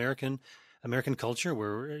 especially in American culture,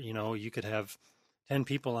 where you could have 10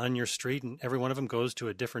 people on your street and every one of them goes to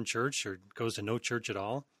a different church or goes to no church at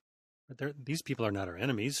all. But these people are not our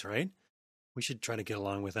enemies, right? We should try to get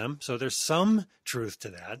along with them. So there's some truth to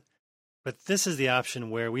that. But this is the option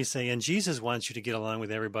where we say, and Jesus wants you to get along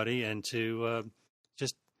with everybody and to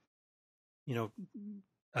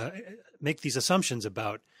make these assumptions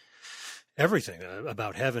about everything,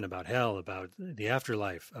 about heaven, about hell, about the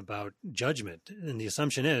afterlife, about judgment. And the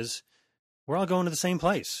assumption is we're all going to the same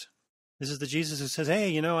place. This is the Jesus who says,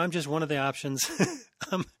 hey, I'm just one of the options,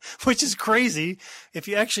 which is crazy. If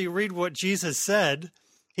you actually read what Jesus said,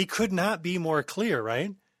 he could not be more clear,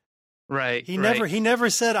 right? Right. He never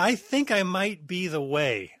said, I think I might be the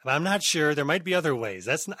way. I'm not sure. There might be other ways.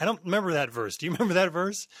 I don't remember that verse. Do you remember that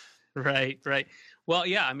verse? Right. Well,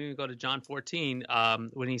 yeah, I mean, we go to John 14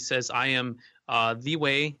 when he says, I am the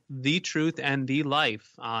way, the truth, and the life.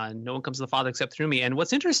 No one comes to the Father except through me. And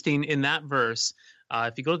what's interesting in that verse,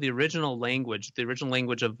 if you go to the original language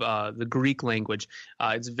of the Greek language,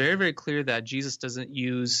 it's very, very clear that Jesus doesn't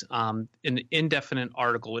use an indefinite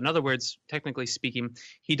article. In other words, technically speaking,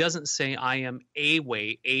 he doesn't say, I am a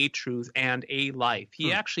way, a truth, and a life.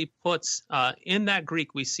 He actually puts, in that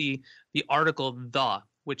Greek, we see the article the,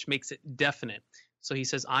 which makes it definite. So he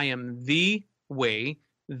says, I am the way,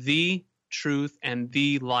 the truth, and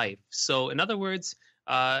the life. So in other words,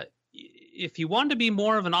 if he wanted to be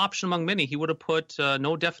more of an option among many, he would have put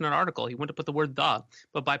no definite article. He wouldn't have put the word the.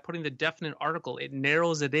 But by putting the definite article, it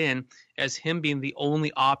narrows it in as him being the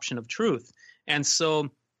only option of truth. And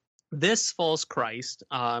so this false Christ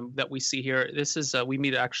that we see here, this is we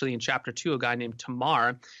meet actually in chapter 2 a guy named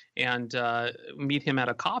Tamar, and meet him at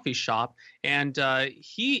a coffee shop, and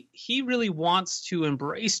he really wants to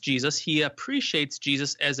embrace Jesus. He appreciates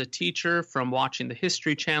Jesus as a teacher from watching the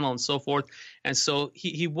History Channel and so forth, and so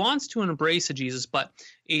he wants to embrace a Jesus, but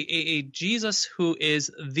a Jesus who is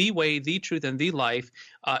the way, the truth, and the life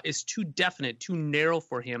is too definite, too narrow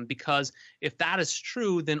for him, because if that is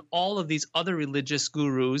true, then all of these other religious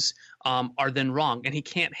gurus are then wrong, and he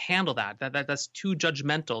can't handle that. That's too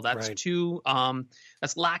judgmental. That's right. too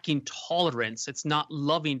that's lacking tolerance. It's not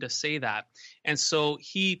loving to say that. And so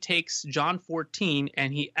he takes John 14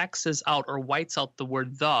 and he X's out or whites out the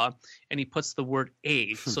word the, and he puts the word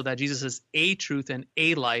a, so that Jesus is a truth and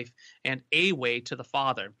a life and a way to the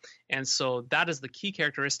Father. And so that is the key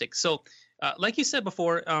characteristic. So like you said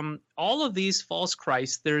before, all of these false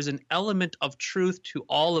Christs, there's an element of truth to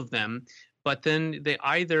all of them, but then they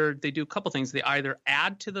do a couple things. They either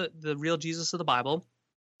add to the real Jesus of the Bible,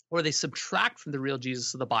 or they subtract from the real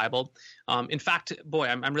Jesus of the Bible. In fact, boy,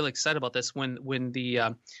 I'm really excited about this. When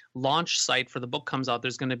the launch site for the book comes out,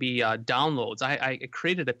 there's going to be downloads. I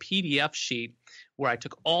created a PDF sheet where I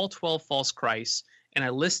took all 12 false Christs and I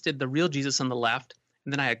listed the real Jesus on the left,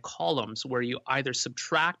 and then I had columns where you either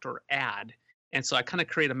subtract or add. And so I kind of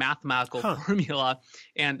create a mathematical formula,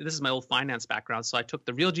 and this is my old finance background. So I took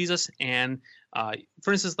the real Jesus and,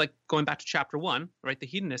 for instance, like going back to chapter 1, right, the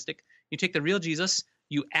hedonistic, you take the real Jesus,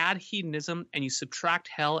 you add hedonism, and you subtract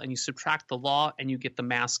hell, and you subtract the law, and you get the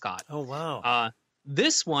mascot. Oh, wow.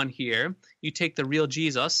 This one here, you take the real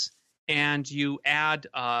Jesus, and you add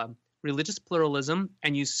religious pluralism,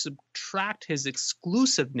 and you subtract his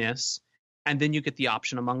exclusiveness, and then you get the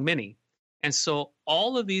option among many. And so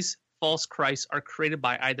all of these false Christs are created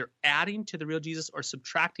by either adding to the real Jesus or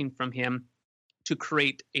subtracting from him to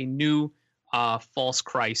create a new false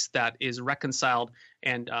Christ that is reconciled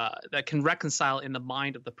and that can reconcile in the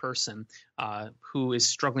mind of the person who is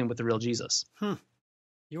struggling with the real Jesus.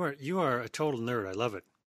 You are a total nerd. I love it.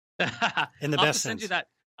 In the best sense.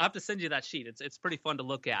 I'll have to send you that sheet. It's pretty fun to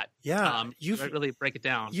look at. Yeah, you've really break it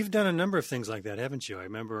down. You've done a number of things like that, haven't you? I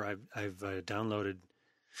remember I've downloaded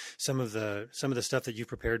some of the stuff that you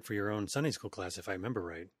prepared for your own Sunday school class, if I remember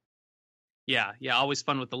right. Yeah. Always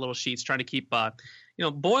fun with the little sheets, trying to keep,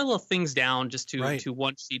 boil things down just to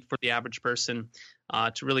one sheet for the average person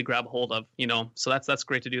to really grab hold of, So that's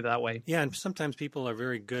great to do that way. Yeah, and sometimes people are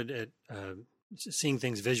very good at seeing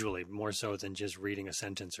things visually, more so than just reading a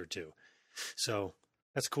sentence or two. So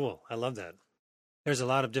that's cool. I love that. There's a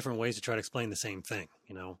lot of different ways to try to explain the same thing,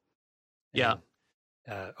 And, yeah.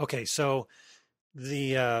 Okay, so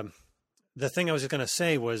the thing I was going to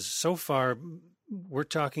say was, so far we're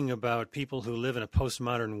talking about people who live in a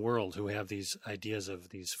postmodern world who have these ideas of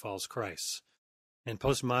these false Christs, and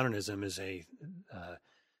postmodernism is a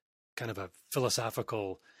kind of a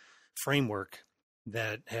philosophical framework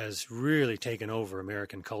that has really taken over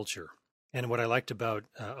American culture. And what I liked about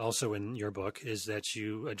also in your book is that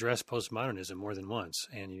you address postmodernism more than once,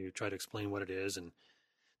 and you try to explain what it is and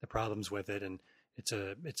the problems with it, and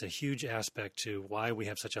it's a huge aspect to why we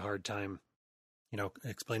have such a hard time,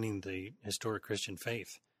 explaining the historic Christian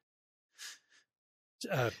faith.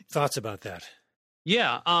 Thoughts about that?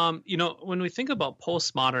 Yeah. When we think about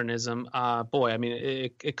postmodernism, boy, I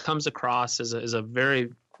mean, it comes across as a very,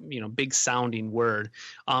 big sounding word.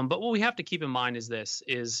 But what we have to keep in mind is this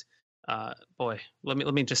is,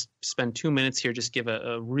 let me just spend 2 minutes here, just give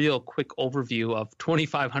a real quick overview of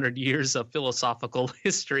 2,500 years of philosophical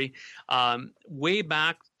history. Way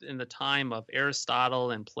back in the time of Aristotle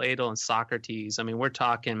and Plato and Socrates, I mean, we're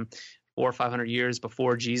talking or 500 years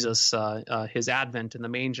before Jesus, his advent in the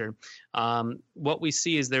manger, what we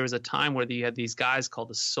see is there was a time where you had these guys called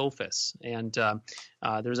the sophists, and there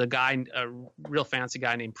was a real fancy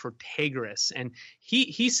guy named Protagoras, and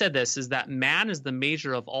he said this, is that man is the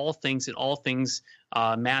measure of all things, and all things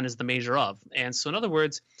man is the measure of. And so in other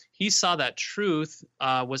words, he saw that truth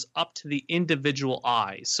was up to the individual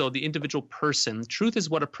eye, so the individual person. Truth is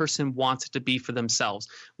what a person wants it to be for themselves.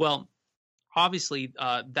 Well, obviously,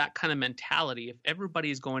 that kind of mentality, if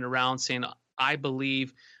everybody is going around saying, I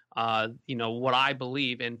believe, what I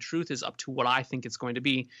believe, and truth is up to what I think it's going to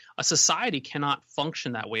be, a society cannot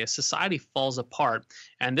function that way. A society falls apart.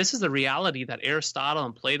 And this is the reality that Aristotle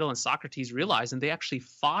and Plato and Socrates realized, and they actually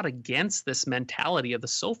fought against this mentality of the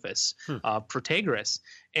sophists, Protagoras.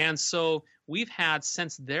 And so we've had,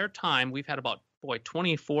 since their time, we've had about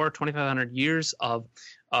 2,500 years of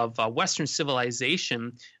Western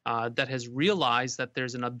civilization that has realized that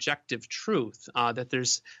there's an objective truth, that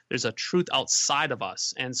there's a truth outside of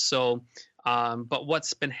us. And so, but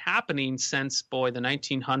what's been happening since, the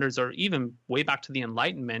 1900s, or even way back to the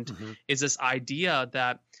Enlightenment, is this idea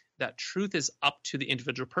that truth is up to the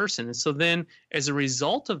individual person. And so then, as a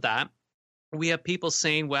result of that, we have people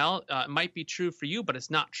saying, well, it might be true for you, but it's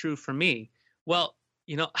not true for me. Well,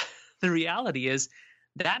 the reality is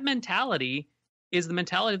that mentality is the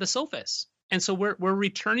mentality of the sophists. And so we're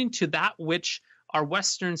returning to that which our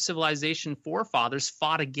Western civilization forefathers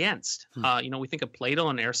fought against. We think of Plato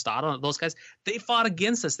and Aristotle and those guys. They fought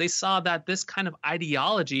against this. They saw that this kind of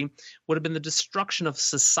ideology would have been the destruction of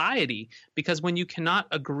society, because when you cannot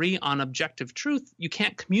agree on objective truth, you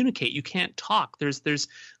can't communicate, you can't talk. There's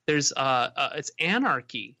it's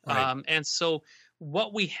anarchy. Right. And so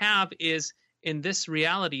what we have is, in this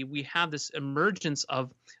reality, we have this emergence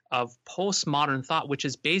of postmodern thought, which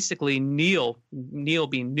is basically neo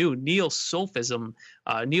being new, neo-sophism,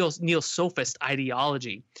 neo-sophist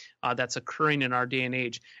ideology that's occurring in our day and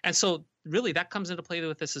age. And so really that comes into play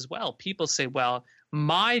with this as well. People say, well,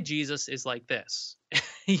 my Jesus is like this.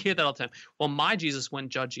 You hear that all the time. Well, my Jesus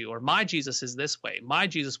wouldn't judge you, or my Jesus is this way. My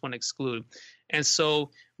Jesus wouldn't exclude. And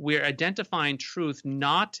so we're identifying truth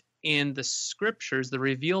not in the scriptures, the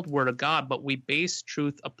revealed word of God, but we base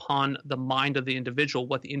truth upon the mind of the individual,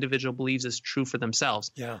 what the individual believes is true for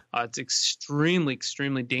themselves. Yeah. It's extremely,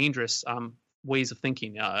 extremely dangerous ways of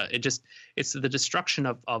thinking. It's the destruction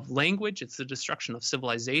of language, it's the destruction of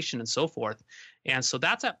civilization and so forth. And so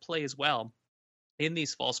that's at play as well in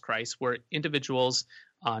these false Christs, where individuals,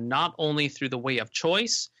 not only through the way of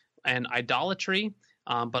choice and idolatry,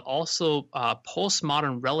 but also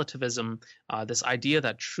postmodern relativism, this idea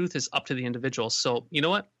that truth is up to the individual. So, you know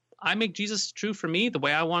what? I make Jesus true for me the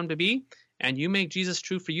way I want him to be, and you make Jesus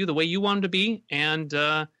true for you the way you want him to be, and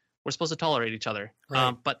we're supposed to tolerate each other.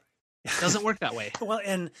 Right. But it doesn't work that way. Well,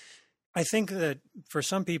 and I think that for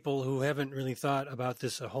some people who haven't really thought about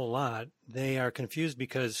this a whole lot, they are confused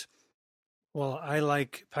because, well, I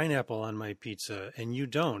like pineapple on my pizza and you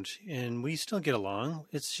don't, and we still get along.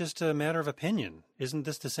 It's just a matter of opinion. Isn't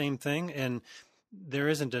this the same thing? And there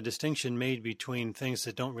isn't a distinction made between things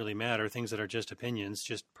that don't really matter, things that are just opinions,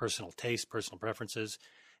 just personal taste, personal preferences,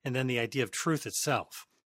 and then the idea of truth itself.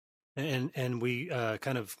 And we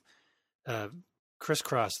kind of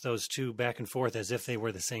crisscross those two back and forth as if they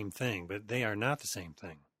were the same thing, but they are not the same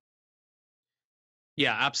thing.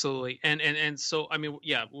 Yeah, absolutely. And so, I mean,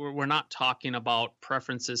 yeah, we're not talking about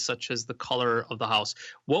preferences such as the color of the house.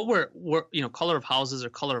 What we're color of houses or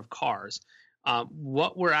color of cars.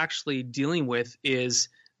 What we're actually dealing with is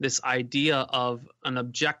this idea of an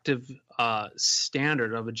objective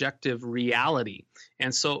standard, of objective reality.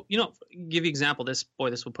 And so, give you an example. This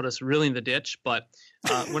will put us really in the ditch. But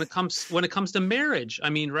when it comes to marriage, I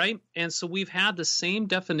mean, right? And so we've had the same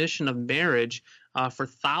definition of marriage for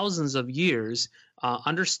thousands of years,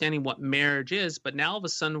 understanding what marriage is. But now all of a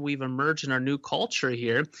sudden we've emerged in our new culture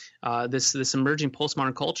here, this emerging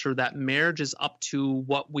postmodern culture, that marriage is up to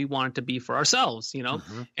what we want it to be for ourselves,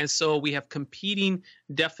 Mm-hmm. And so we have competing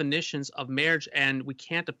definitions of marriage, and we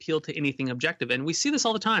can't appeal to anything objective. And we see this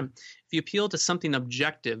all the time. If you appeal to something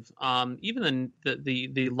objective, even in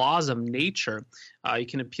the laws of nature, you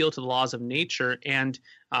can appeal to the laws of nature, and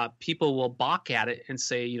people will balk at it and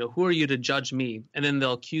say, who are you to judge me? And then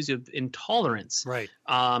they'll accuse you of intolerance, right?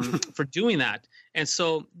 For doing that. And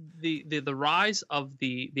so the rise of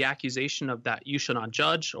the accusation of that you shall not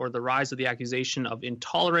judge, or the rise of the accusation of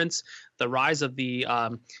intolerance, the rise of the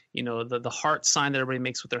heart sign that everybody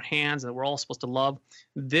makes with their hands and that we're all supposed to love.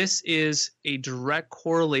 This is a direct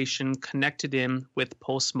correlation connected in with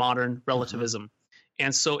postmodern relativism. Mm-hmm.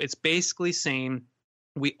 And so it's basically saying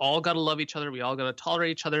We all got to love each other. We all got to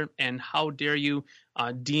tolerate each other. And how dare you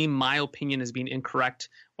deem my opinion as being incorrect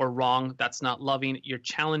or wrong? That's not loving. You're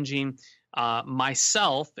challenging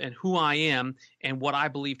myself and who I am and what I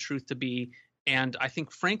believe truth to be. And I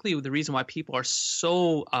think, frankly, the reason why people are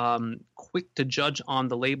so quick to judge on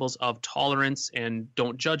the labels of tolerance and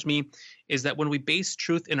don't judge me is that when we base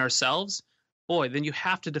truth in ourselves, boy, then you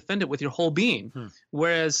have to defend it with your whole being.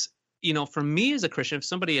 Whereas, for me as a Christian, if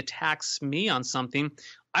somebody attacks me on something,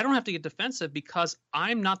 I don't have to get defensive because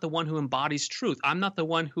I'm not the one who embodies truth. I'm not the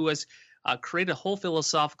one who has created a whole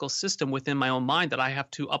philosophical system within my own mind that I have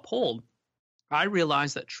to uphold. I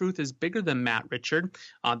realize that truth is bigger than Matt Richard,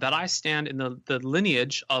 that I stand in the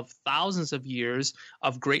lineage of thousands of years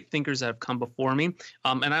of great thinkers that have come before me.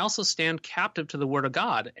 And I also stand captive to the Word of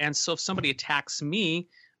God. And so if somebody attacks me,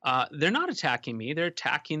 they're not attacking me. They're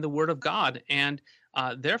attacking the Word of God. And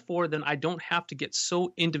therefore, then I don't have to get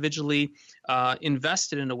so individually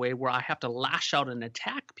invested in a way where I have to lash out and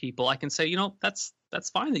attack people. I can say, that's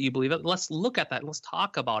fine that you believe it. Let's look at that. Let's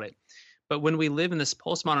talk about it. But when we live in this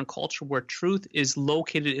postmodern culture where truth is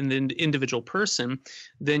located in the individual person,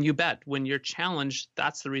 then you bet when you're challenged,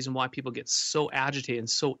 that's the reason why people get so agitated and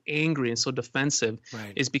so angry and so defensive,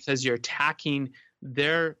 Right. is because you're attacking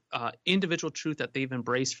their individual truth that they've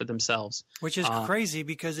embraced for themselves. Which is crazy,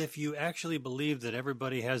 because if you actually believe that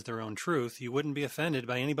everybody has their own truth, you wouldn't be offended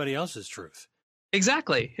by anybody else's truth.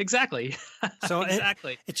 Exactly. So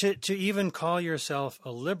exactly. To even call yourself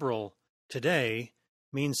a liberal today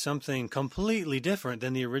means something completely different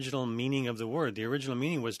than the original meaning of the word. The original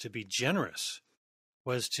meaning was to be generous,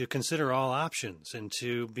 was to consider all options, and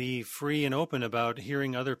to be free and open about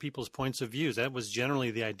hearing other people's points of views. That was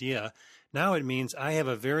generally the idea. Now it means I have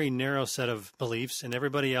a very narrow set of beliefs and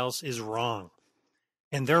everybody else is wrong.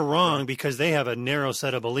 And they're wrong because they have a narrow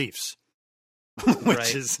set of beliefs,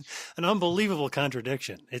 which is an unbelievable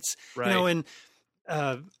contradiction. It's, and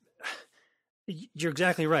you're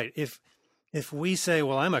exactly right. If we say,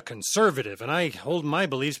 well, I'm a conservative and I hold my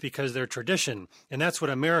beliefs because they're tradition and that's what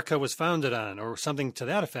America was founded on, or something to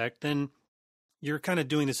that effect, then you're kind of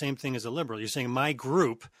doing the same thing as a liberal. You're saying my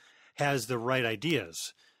group has the right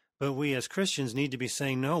ideas. But we as Christians need to be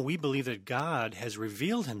saying, no, we believe that God has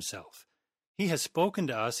revealed himself. He has spoken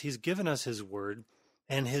to us. He's given us his word,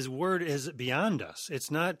 and his word is beyond us.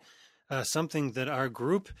 It's not something that our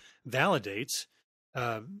group validates.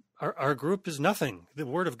 Our group is nothing. The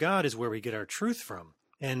Word of God is where we get our truth from.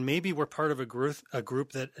 And maybe we're part of a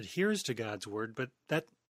group that adheres to God's Word, but that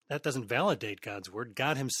doesn't validate God's Word.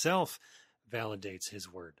 God himself validates his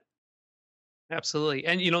Word. Absolutely.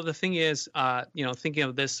 And, the thing is, thinking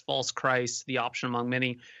of this false Christ, the option among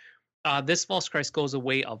many, this false Christ goes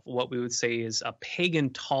away of what we would say is a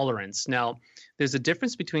pagan tolerance. Now, there's a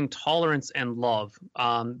difference between tolerance and love.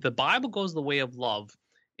 The Bible goes the way of love.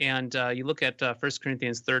 And you look at 1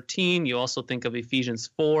 Corinthians 13, you also think of Ephesians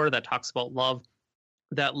 4 that talks about love.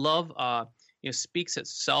 That love speaks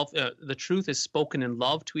itself. The truth is spoken in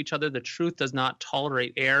love to each other. The truth does not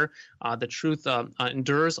tolerate error. The truth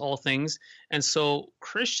endures all things. And so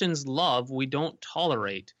Christians love, we don't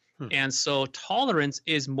tolerate. And so tolerance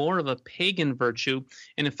is more of a pagan virtue.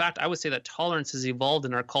 And in fact, I would say that tolerance has evolved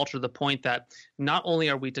in our culture to the point that not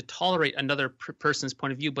only are we to tolerate another person's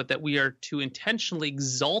point of view, but that we are to intentionally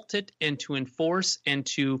exalt it and to enforce and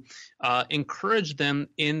to encourage them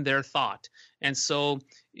in their thought. And so,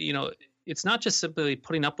 it's not just simply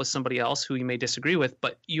putting up with somebody else who you may disagree with,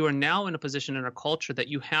 but you are now in a position in our culture that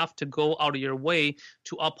you have to go out of your way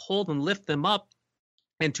to uphold and lift them up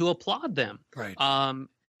and to applaud them. Right.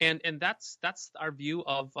 And that's our view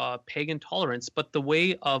of pagan tolerance. But the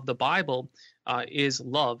way of the Bible is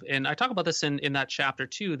love. And I talk about this in that chapter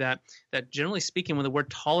too, that generally speaking, when the word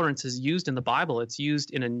tolerance is used in the Bible, it's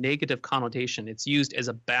used in a negative connotation. It's used as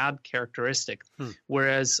a bad characteristic.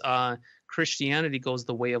 Whereas Christianity goes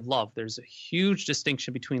the way of love. There's a huge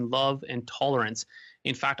distinction between love and tolerance.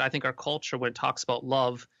 In fact, I think our culture, when it talks about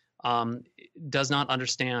love, does not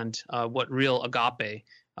understand what real agape,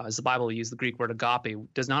 as the Bible will use the Greek word agape,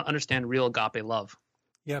 does not understand real agape love.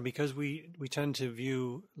 Yeah, because we tend to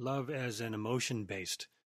view love as an emotion-based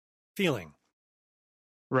feeling.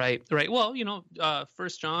 Right. Well, 1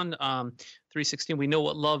 John 3:16, we know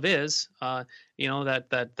what love is.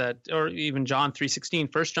 That or even John 3:16,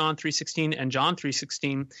 1 John 3:16, and John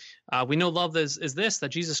 3:16. We know love is this, that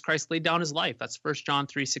Jesus Christ laid down his life. That's 1 John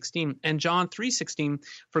 3:16, and John 3:16.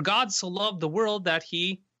 For God so loved the world that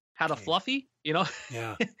he had a fluffy. Yeah.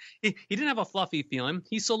 he didn't have a fluffy feeling.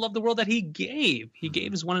 He so loved the world that he gave. He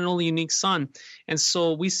gave his one and only unique son. And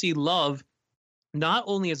so we see love not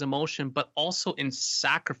only as emotion, but also in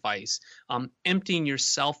sacrifice, emptying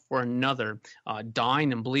yourself for another,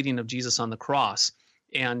 dying and bleeding of Jesus on the cross.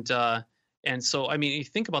 And so, I mean, you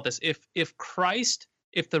think about this, if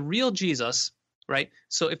the real Jesus, right?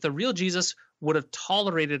 So if the real Jesus would have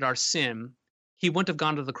tolerated our sin, he wouldn't have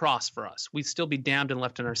gone to the cross for us. We'd still be damned and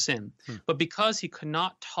left in our sin. But because he could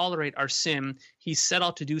not tolerate our sin, he set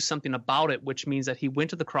out to do something about it, which means that he went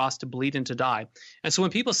to the cross to bleed and to die. And so when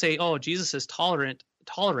people say, oh, Jesus is tolerant,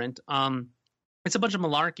 it's a bunch of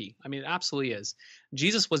malarkey. I mean, it absolutely is.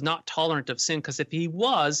 Jesus was not tolerant of sin, because if he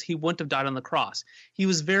was, he wouldn't have died on the cross. He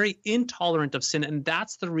was very intolerant of sin, and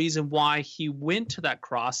that's the reason why he went to that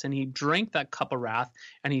cross and he drank that cup of wrath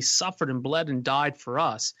and he suffered and bled and died for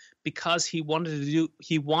us, because he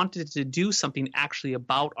wanted to do something actually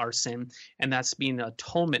about our sin, and that's being an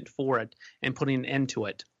atonement for it and putting an end to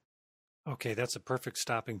it. Okay, that's a perfect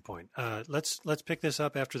stopping point. Let's pick this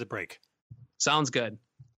up after the break. Sounds good.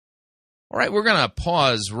 All right, we're going to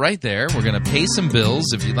pause right there. We're going to pay some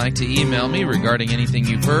bills. If you'd like to email me regarding anything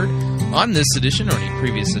you've heard on this edition or any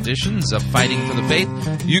previous editions of Fighting for the Faith,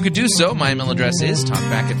 you could do so. My email address is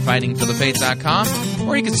talkback@fightingforthefaith.com,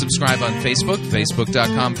 or you can subscribe on Facebook,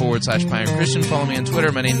 facebook.com/Pirate Christian. Follow me on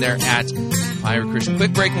Twitter. My name there @Pirate Christian.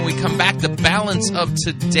 Quick break. When we come back, the balance of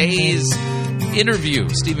today's interview.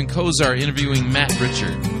 Stephen Kozar interviewing Matt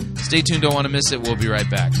Richard. Stay tuned. Don't want to miss it. We'll be right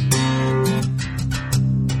back.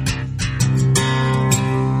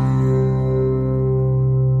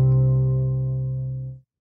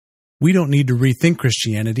 We don't need to rethink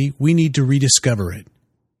Christianity. We need to rediscover it.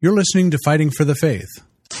 You're listening to Fighting for the Faith.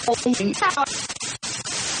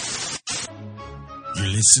 You're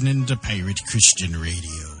listening to Pirate Christian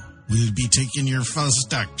Radio. We'll be taking your false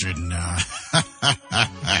doctrine now.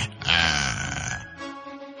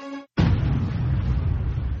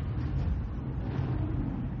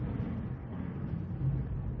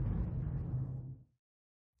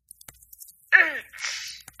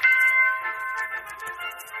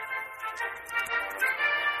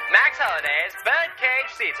 Max Holliday's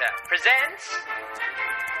Birdcage Theater presents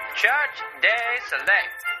Church Day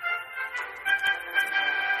Select.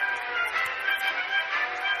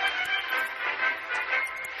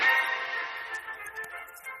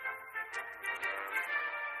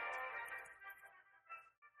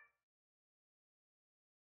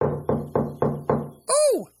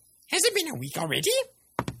 Oh, has it been a week already?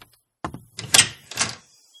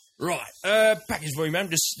 Right, package for you, ma'am.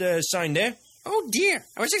 Just sign there. Oh dear,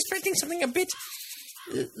 I was expecting something a bit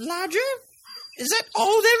larger. Is that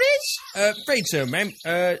all there is? Afraid so, ma'am.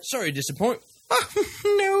 Sorry to disappoint. Oh,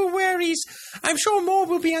 no worries. I'm sure more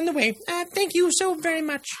will be on the way. Thank you so very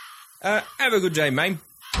much. Have a good day, ma'am.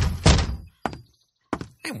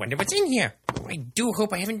 I wonder what's in here. Oh, I do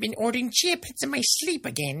hope I haven't been ordering chia pets in my sleep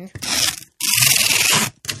again.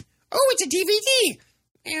 Oh, it's a DVD.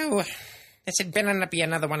 Oh, this had better not be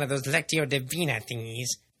another one of those Lectio Divina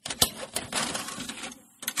thingies.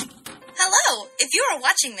 Hello! If you are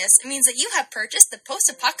watching this, it means that you have purchased the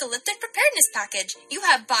Post-Apocalyptic Preparedness Package. You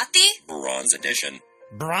have bought the Bronze Edition.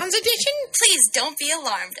 Bronze Edition? Please don't be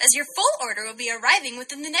alarmed, as your full order will be arriving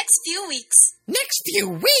within the next few weeks. Next few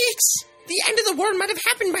weeks? The end of the world might have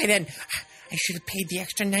happened by then. I should have paid the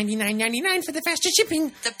extra $99.99 for the faster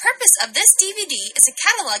shipping. The purpose of this DVD is to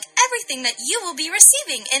catalog everything that you will be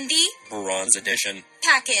receiving in the Bronze Edition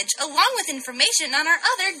package, along with information on our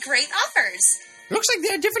other great offers. Looks like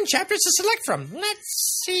there are different chapters to select from.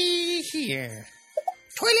 Let's see here.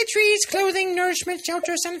 Toiletries, clothing, nourishment,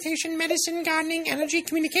 shelter, sanitation, medicine, gardening, energy,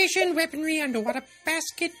 communication, weaponry, underwater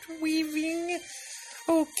basket weaving.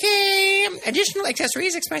 Okay. Additional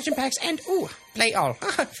accessories, expansion packs, and, play all.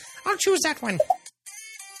 I'll choose that one.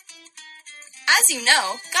 As you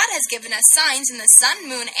know, God has given us signs in the sun,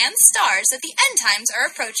 moon, and stars that the end times are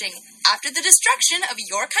approaching. After the destruction of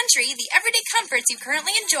your country, the everyday comforts you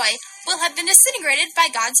currently enjoy will have been disintegrated by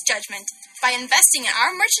God's judgment. By investing in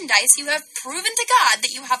our merchandise, you have proven to God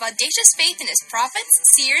that you have audacious faith in His prophets,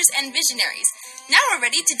 seers, and visionaries. Now we're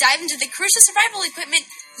ready to dive into the crucial survival equipment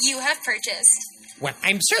you have purchased. Well,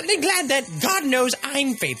 I'm certainly glad that God knows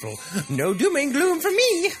I'm faithful. No doom and gloom for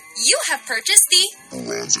me. You have purchased the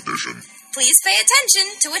Bronze Edition. Please pay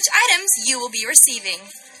attention to which items you will be receiving.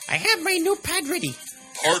 I have my notepad ready.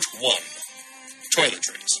 Part 1.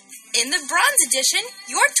 Toiletries. In the Bronze Edition,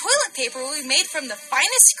 your toilet paper will be made from the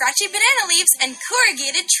finest scratchy banana leaves and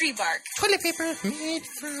corrugated tree bark. Toilet paper made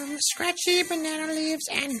from scratchy banana leaves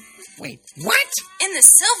and... Wait, what? In the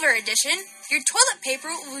Silver Edition, your toilet paper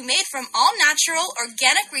will be made from all-natural,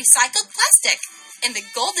 organic, recycled plastic. In the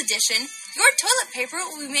Gold Edition, your toilet paper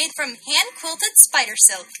will be made from hand-quilted spider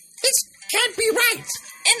silk. It's can't be right.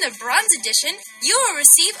 In the bronze edition, you will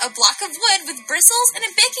receive a block of wood with bristles and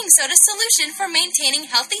a baking soda solution for maintaining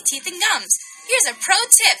healthy teeth and gums. Here's a pro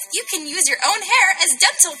tip. You can use your own hair as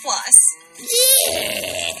dental floss.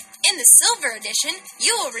 Yeah. In the silver edition,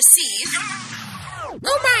 you will receive...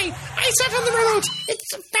 Oh my! I sat on the remote.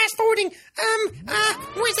 It's fast forwarding.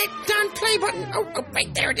 Where's that darn play button? Oh,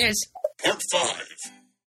 right there it is. Part 5.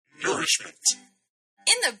 Nourishment.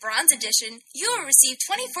 In the bronze edition, you will receive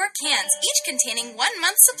 24 cans, each containing 1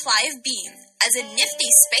 month's supply of beans. As a nifty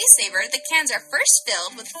space saver, the cans are first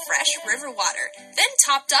filled with fresh river water, then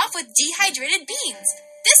topped off with dehydrated beans.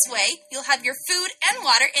 This way, you'll have your food and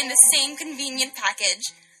water in the same convenient package.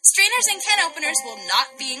 Strainers and can openers will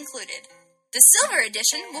not be included. The silver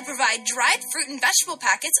edition will provide dried fruit and vegetable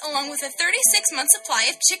packets along with a 36-month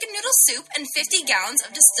supply of chicken noodle soup and 50 gallons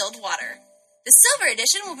of distilled water. The silver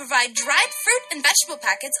edition will provide dried fruit and vegetable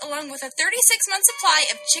packets along with a 36-month supply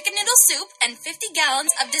of chicken noodle soup and 50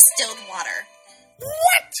 gallons of distilled water.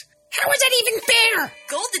 What? How is that even fair?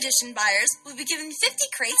 Gold edition buyers will be given 50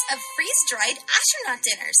 crates of freeze-dried astronaut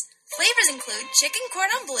dinners. Flavors include chicken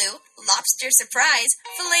cordon bleu, lobster surprise,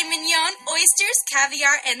 filet mignon, oysters,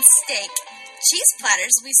 caviar, and steak. Cheese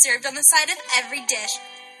platters will be served on the side of every dish.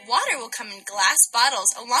 Water will come in glass bottles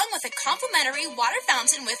along with a complimentary water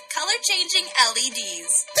fountain with color-changing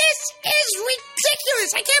LEDs. This is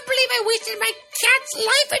ridiculous! I can't believe I wasted my cat's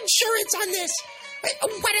life insurance on this.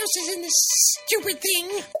 What else is in this stupid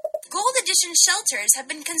thing? Gold edition shelters have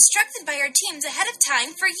been constructed by our teams ahead of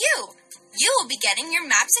time for you. You will be getting your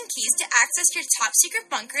maps and keys to access your top-secret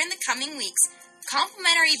bunker in the coming weeks.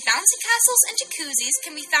 Complimentary bouncy castles and jacuzzis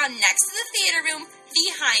can be found next to the theater room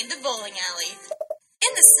behind the bowling alley.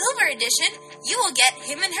 In the silver edition, you will get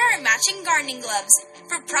him and her matching gardening gloves.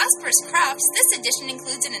 For prosperous crops, this edition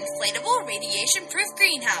includes an inflatable, radiation-proof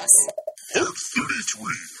greenhouse. Part 33.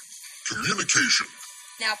 Communication.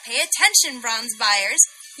 Now pay attention, bronze buyers.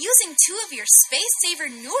 Using 2 of your Space Saver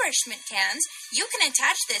nourishment cans, you can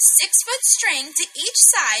attach this 6-foot string to each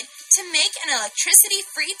side to make an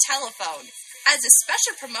electricity-free telephone. As a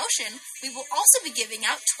special promotion, we will also be giving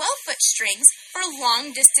out 12-foot strings for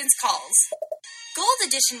long-distance calls. Gold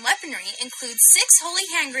edition weaponry includes 6 holy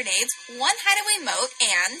hand grenades, 1 hideaway moat,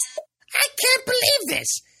 and... I can't believe this!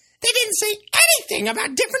 They didn't say anything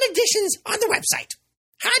about different editions on the website.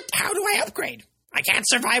 How do I upgrade? I can't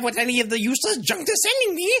survive with any of the useless junk they're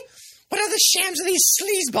sending me. What are the shams of these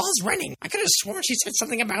sleazeballs running? I could have sworn she said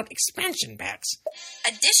something about expansion packs.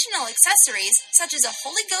 Additional accessories, such as a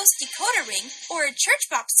Holy Ghost decoder ring or a Church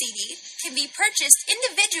Pop CD, can be purchased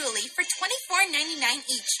individually for $24.99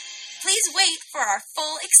 each. Please wait for our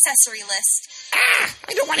full accessory list.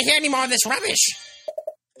 I don't want to hear any more of this rubbish.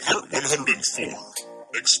 Part 104.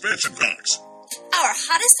 Expansion packs. Our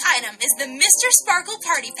hottest item is the Mr. Sparkle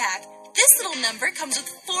Party Pack. This little number comes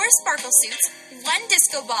with 4 sparkle suits, 1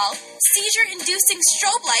 disco ball, seizure-inducing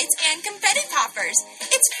strobe lights, and confetti poppers.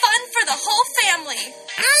 It's fun for the whole family.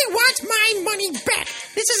 I want my money back.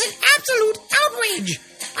 This is an absolute outrage.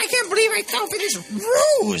 I can't believe I fell for this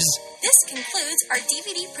ruse. This concludes our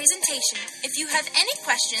DVD presentation. If you have any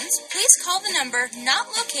questions, please call the number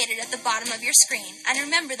not located at the bottom of your screen. And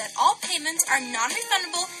remember that all payments are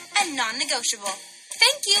non-refundable and non-negotiable.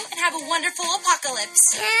 Thank you, and have a wonderful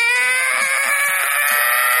apocalypse.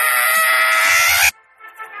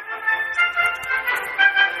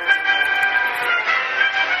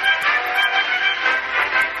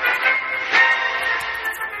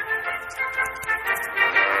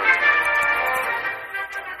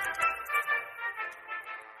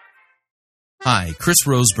 Hi, Chris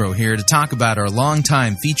Rosebrough here to talk about our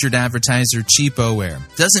longtime featured advertiser, Cheapo Air.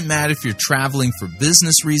 Doesn't matter if you're traveling for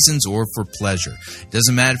business reasons or for pleasure.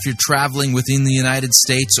 Doesn't matter if you're traveling within the United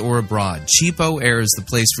States or abroad. Cheapo Air is the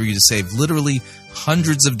place for you to save literally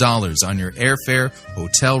hundreds of dollars on your airfare,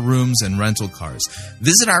 hotel rooms, and rental cars.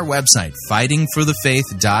 Visit our website,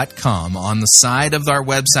 fightingforthefaith.com. On the side of our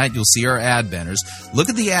website, you'll see our ad banners. Look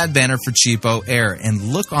at the ad banner for Cheapo Air and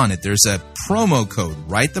look on it. There's a promo code.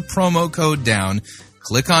 Write the promo code down.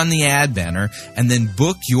 Click on the ad banner and then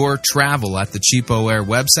book your travel at the Cheapo Air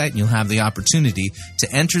website, and you'll have the opportunity to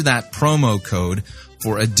enter that promo code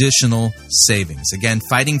for additional savings. Again,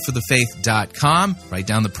 fightingforthefaith.com. Write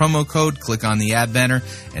down the promo code, click on the ad banner,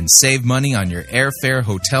 and save money on your airfare,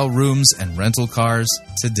 hotel rooms, and rental cars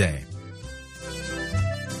today.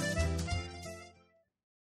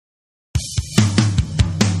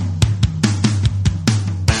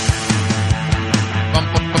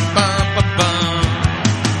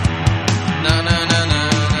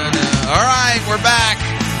 All right, we're back.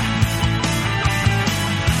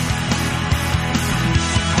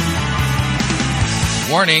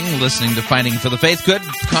 Warning, listening to Fighting for the Faith could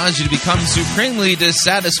cause you to become supremely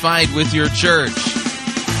dissatisfied with your church.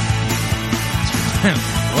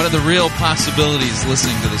 What are the real possibilities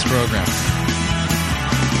listening to this program?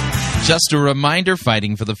 Just a reminder,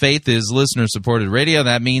 Fighting for the Faith is listener-supported radio.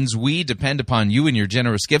 That means we depend upon you and your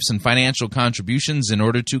generous gifts and financial contributions in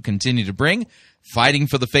order to continue to bring Fighting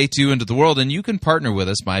for the Faith to you into the world. And you can partner with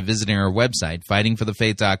us by visiting our website,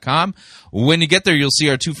 fightingforthefaith.com. When you get there, you'll see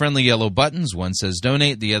our two friendly yellow buttons. One says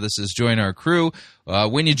donate, the other says join our crew.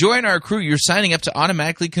 When you join our crew, you're signing up to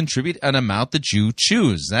automatically contribute an amount that you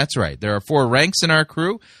choose. That's right. There are 4 ranks in our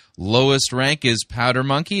crew. Lowest rank is Powder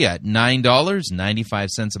Monkey at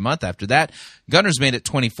 $9.95 a month. After that, Gunner's Mate at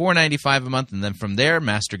 $24.95 a month, and then from there,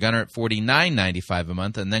 Master Gunner at $49.95 a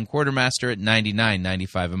month, and then Quartermaster at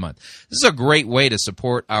 $99.95 a month. This is a great way to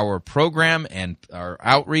support our program and our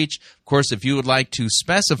outreach. Of course, if you would like to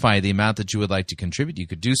specify the amount that you would like to contribute, you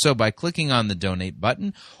could do so by clicking on the donate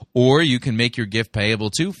button, or you can make your gift payable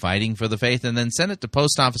to Fighting for the Faith and then send it to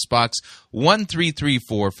Post Office Box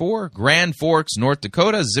 13344, Grand Forks, North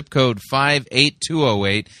Dakota, zip code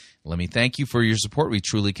 58208. Let me thank you for your support. We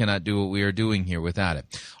truly cannot do what we are doing here without it.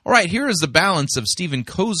 All right, here is the balance of Stephen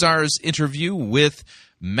Kozar's interview with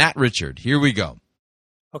Matt Richard. Here we go.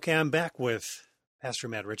 Okay, I'm back with Pastor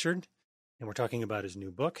Matt Richard, and we're talking about his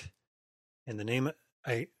new book. And the name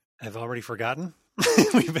I've already forgotten.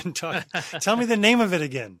 We've been talking. Tell me the name of it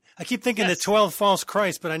again. I keep thinking the 12 False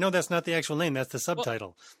Christs, but I know that's not the actual name. That's the subtitle.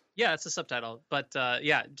 Well, yeah, it's a subtitle. But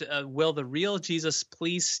will the real Jesus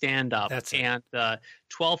please stand up? That's it. And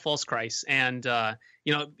 12 False Christs. And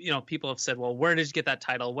people have said, well, where did you get that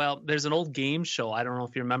title? Well, there's an old game show. I don't know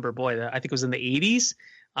if you remember. Boy, I think it was in the 80s.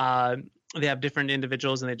 They have different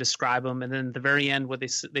individuals and they describe them. And then at the very end, what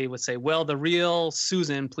they would say, well, the real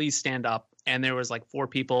Susan, please stand up. And there was like 4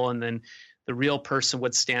 people, and then the real person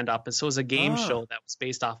would stand up. And so it was a game show that was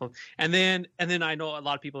based off of. And then I know a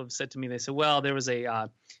lot of people have said to me, they said, well, there was a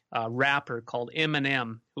rapper called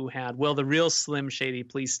Eminem who had, well, the real Slim Shady,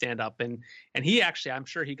 please stand up. And he actually, I'm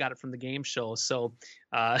sure he got it from the game show. So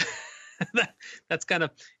that's kind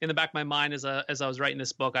of in the back of my mind as I was writing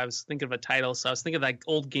this book. I was thinking of a title. So I was thinking of that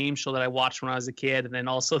old game show that I watched when I was a kid, and then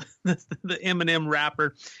also the Eminem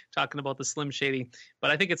rapper talking about the Slim Shady.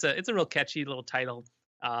 But I think it's a real catchy little title,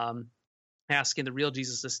 asking the real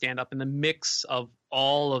Jesus to stand up in the mix of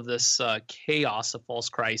all of this chaos of false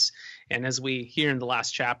Christ. And as we hear in the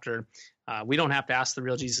last chapter, we don't have to ask the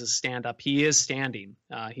real Jesus to stand up. He is standing.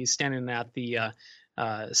 He's standing at the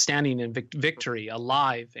standing in victory,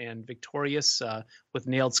 alive and victorious, with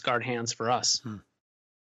nailed, scarred hands for us.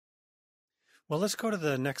 Well, let's go to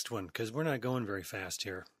the next one, because we're not going very fast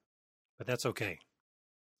here, but that's okay.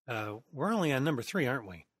 We're only on number 3, aren't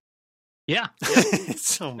we? Yeah.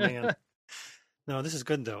 So, man. No, this is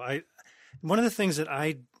good, though. One of the things that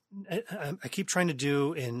I keep trying to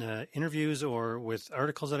do in interviews or with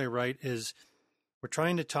articles that I write is we're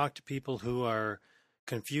trying to talk to people who are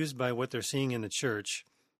confused by what they're seeing in the church,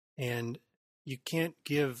 and you can't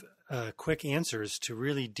give quick answers to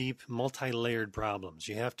really deep, multi-layered problems.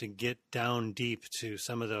 You have to get down deep to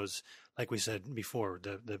some of those, like we said before,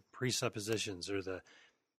 the presuppositions or the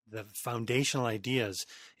foundational ideas.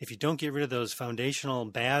 If you don't get rid of those foundational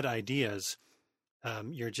bad ideas,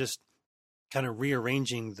 you're just kind of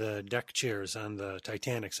rearranging the deck chairs on the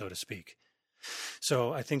Titanic, so to speak.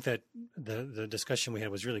 So I think that the discussion we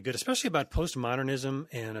had was really good, especially about postmodernism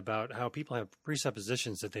and about how people have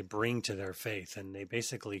presuppositions that they bring to their faith, and they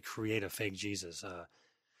basically create a fake Jesus.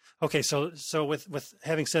 Okay, so with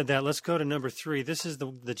having said that, let's go to number 3. This is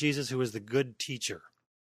the Jesus who is the good teacher.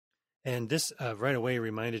 And this right away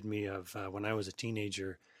reminded me of when I was a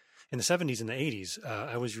teenager in the 70s and the 80s.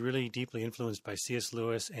 I was really deeply influenced by C.S.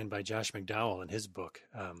 Lewis and by Josh McDowell in his book,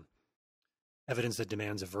 Evidence That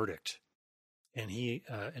Demands a Verdict. And he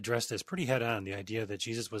addressed this pretty head on, the idea that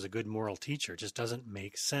Jesus was a good moral teacher. It just doesn't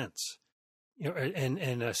make sense.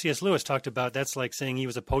 And C.S. Lewis talked about that's like saying he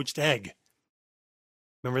was a poached egg.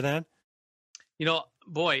 Remember that?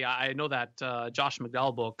 Boy, I know that Josh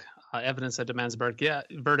McDowell book, Evidence That Demands a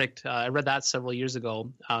Verdict. I read that several years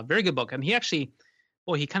ago. Very good book. And he actually,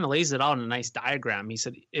 he kind of lays it out in a nice diagram. He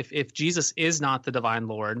said, if Jesus is not the divine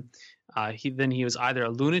Lord, then he was either a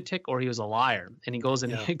lunatic or he was a liar. And he goes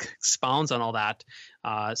and he expounds on all that.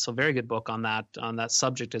 So very good book on that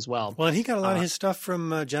subject as well. Well, and he got a lot of his stuff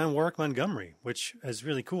from John Warwick Montgomery, which is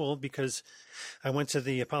really cool because I went to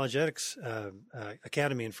the Apologetics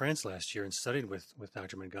Academy in France last year and studied with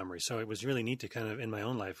Dr. Montgomery. So it was really neat to kind of, in my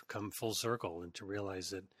own life, come full circle and to realize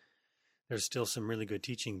that there's still some really good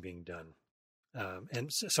teaching being done.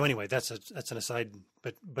 And so anyway, that's an aside.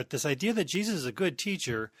 But this idea that Jesus is a good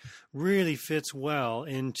teacher really fits well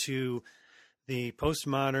into the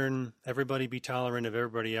postmodern, everybody be tolerant of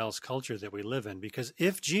everybody else culture that we live in. Because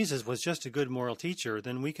if Jesus was just a good moral teacher,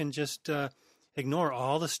 then we can just ignore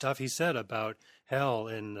all the stuff he said about hell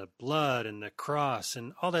and the blood and the cross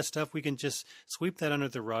and all that stuff. We can just sweep that under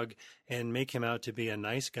the rug and make him out to be a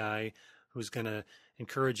nice guy who's going to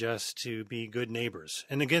encourage us to be good neighbors.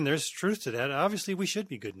 And again, there's truth to that. Obviously, we should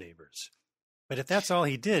be good neighbors. But if that's all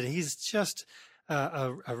he did, he's just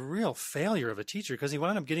a real failure of a teacher, because he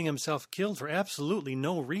wound up getting himself killed for absolutely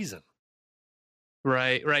no reason.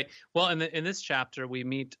 Right. Well, in this chapter, we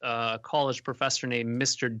meet a college professor named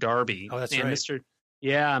Mr. Darby. Oh, that's and right.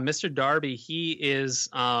 Mr. Darby, he is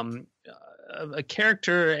a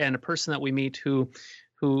character and a person that we meet who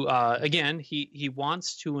again, he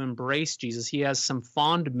wants to embrace Jesus. He has some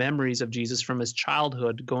fond memories of Jesus from his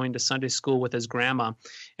childhood, going to Sunday school with his grandma.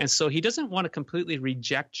 And so he doesn't want to completely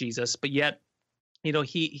reject Jesus, but yet,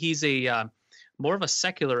 he's a more of a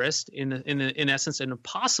secularist in essence, an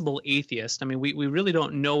impossible atheist. I mean, we really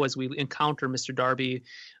don't know as we encounter Mr. Darby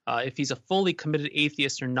if he's a fully committed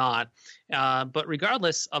atheist or not. But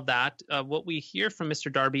regardless of that, what we hear from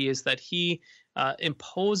Mr. Darby is that he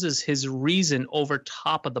imposes his reason over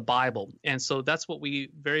top of the Bible. And so that's what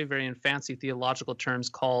we very, very in fancy theological terms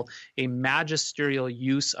call a magisterial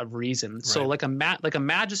use of reason. Right. So like a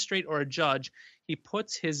magistrate or a judge, he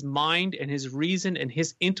puts his mind and his reason and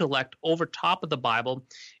his intellect over top of the Bible.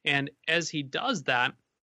 And as he does that,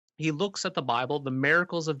 he looks at the Bible, the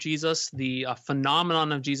miracles of Jesus, the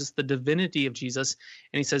phenomenon of Jesus, the divinity of Jesus,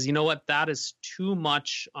 and he says, you know what, that is too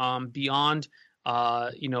much beyond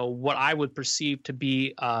what I would perceive to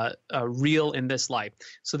be real in this life.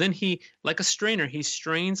 So then he, like a strainer, he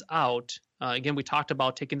strains out. Again, we talked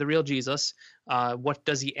about taking the real Jesus. What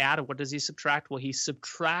does he add? What does he subtract? Well, he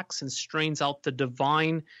subtracts and strains out the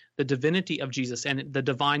divinity of Jesus and the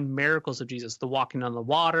divine miracles of Jesus, the walking on the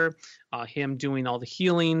water, him doing all the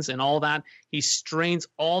healings and all that. He strains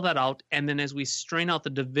all that out. And then as we strain out the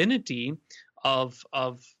divinity of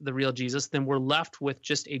the real Jesus, then we're left with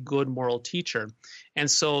just a good moral teacher. And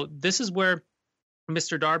so this is where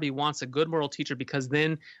Mr. Darby wants a good moral teacher, because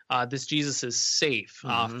then this Jesus is safe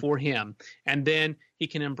for him. And then he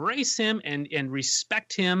can embrace him and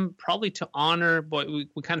respect him, probably to honor. But we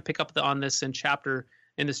kind of pick up on this in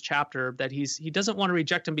this chapter that he doesn't want to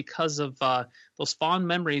reject him because of those fond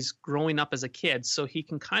memories growing up as a kid. So he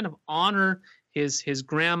can kind of honor his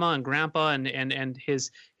grandma and grandpa and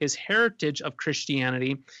his heritage of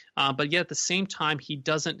Christianity, but yet at the same time he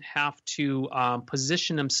doesn't have to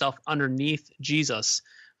position himself underneath Jesus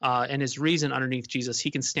and his reason underneath Jesus.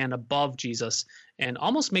 He can stand above Jesus and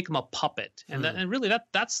almost make him a puppet. And really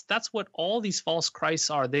that's what all these false Christs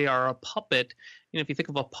are. They are a puppet. If you think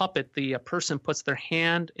of a puppet, the person puts their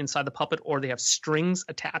hand inside the puppet, or they have strings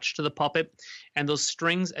attached to the puppet. And those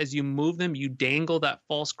strings, as you move them, you dangle that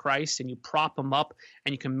false Christ and you prop him up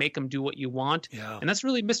and you can make him do what you want. Yeah. And that's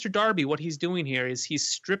really Mr. Darby. What he's doing here is he's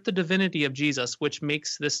stripped the divinity of Jesus, which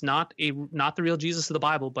makes this not the real Jesus of the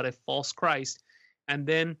Bible, but a false Christ. And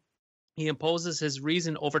then he imposes his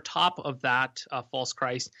reason over top of that false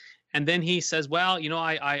Christ. And then he says, well,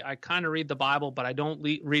 I kind of read the Bible, but I don't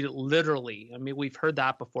read it literally. I mean, we've heard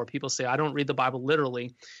that before. People say, I don't read the Bible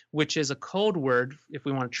literally, which is a code word if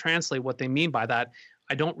we want to translate what they mean by that.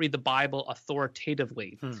 I don't read the Bible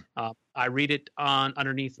authoritatively. I read it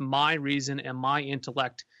underneath my reason and my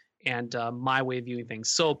intellect and my way of viewing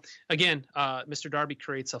things. So again, Mr. Darby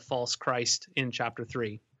creates a false Christ in chapter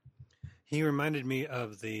 3. He reminded me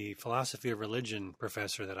of the philosophy of religion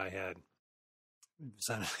professor that I had.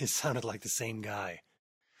 It sounded like the same guy,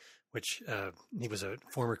 which he was a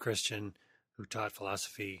former Christian who taught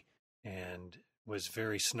philosophy and was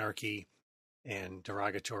very snarky and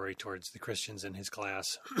derogatory towards the Christians in his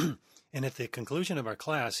class. And at the conclusion of our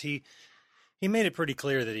class, he made it pretty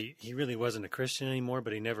clear that he really wasn't a Christian anymore,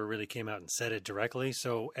 but he never really came out and said it directly.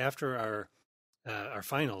 So after our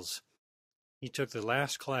finals, he took the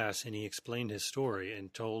last class and he explained his story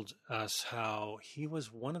and told us how he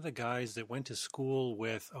was one of the guys that went to school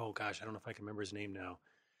with, I don't know if I can remember his name now.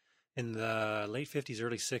 In the late 50s,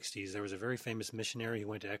 early 60s, there was a very famous missionary who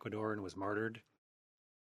went to Ecuador and was martyred.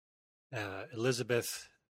 Elizabeth,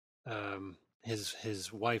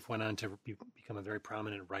 his wife, went on to become a very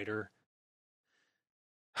prominent writer.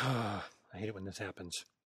 I hate it when this happens.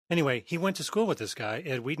 Anyway, he went to school with this guy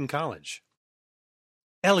at Wheaton College.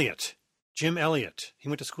 Jim Elliot. He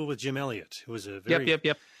went to school with Jim Elliot, who was a very...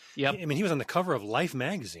 Yep. I mean, he was on the cover of Life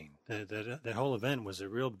magazine. That whole event was a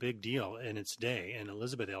real big deal in its day. And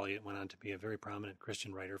Elizabeth Elliot went on to be a very prominent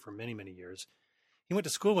Christian writer for many, many years. he went to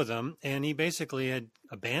school with them, and he basically had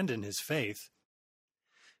abandoned his faith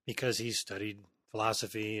because he studied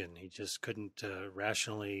philosophy and he just couldn't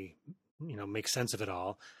rationally, make sense of it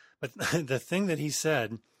all. But the thing that he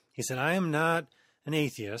said, I am not an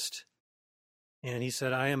atheist. And he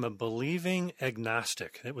said, I am a believing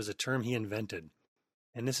agnostic. That was a term he invented.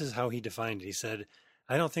 And this is how he defined it. He said,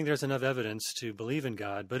 I don't think there's enough evidence to believe in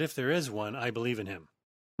God, but if there is one, I believe in him.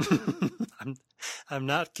 I'm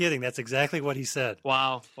not kidding. That's exactly what he said.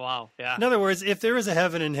 Wow. Yeah. In other words, if there is a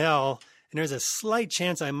heaven and hell, and there's a slight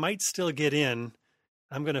chance I might still get in,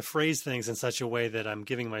 I'm going to phrase things in such a way that I'm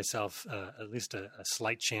giving myself at least a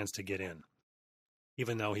slight chance to get in,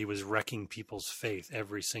 even though he was wrecking people's faith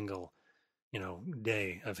every single,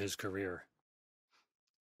 day of his career.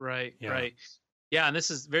 Right. Yeah. Right. Yeah, and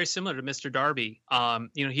this is very similar to Mr. Darby.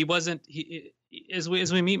 He wasn't. As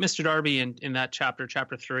we meet Mr. Darby in that chapter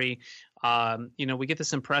 3, we get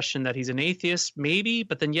this impression that he's an atheist, maybe,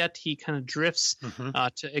 but then yet he kind of drifts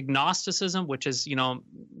to agnosticism, which is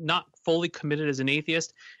not fully committed as an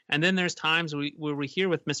atheist. And then there's times where we hear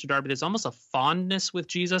with Mr. Darby, there's almost a fondness with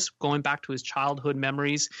Jesus, going back to his childhood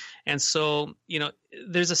memories, and so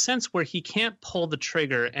there's a sense where he can't pull the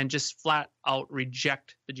trigger and just flat out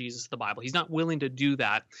reject the Jesus of the Bible. He's not willing to do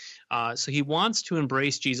that. So he wants to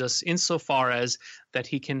embrace Jesus insofar as that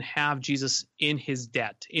he can have Jesus in his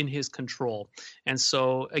debt, in his control. And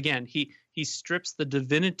so, again, he strips the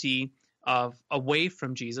divinity away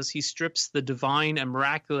from Jesus. He strips the divine and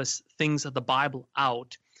miraculous things of the Bible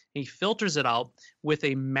out. He filters it out with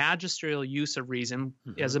a magisterial use of reason,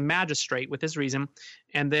 as a magistrate with his reason,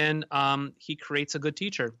 and then he creates a good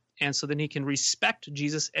teacher. And so then he can respect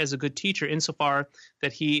Jesus as a good teacher insofar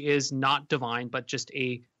that he is not divine, but just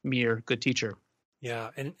a mere good teacher. Yeah,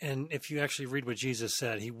 and if you actually read what Jesus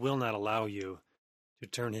said, he will not allow you to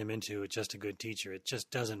turn him into just a good teacher. It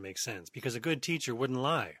just doesn't make sense, because a good teacher wouldn't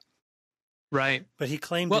lie. Right. But he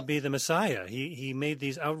claimed to be the Messiah. He made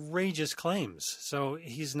these outrageous claims. So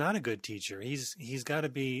he's not a good teacher. He's got to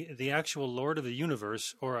be the actual Lord of the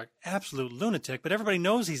universe, or an absolute lunatic. But everybody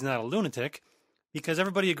knows he's not a lunatic, because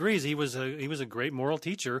everybody agrees he was a great moral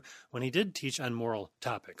teacher when he did teach on moral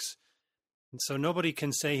topics. And so nobody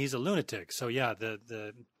can say he's a lunatic. So yeah,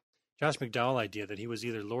 the Josh McDowell idea that he was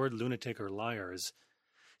either Lord, lunatic, or liar it's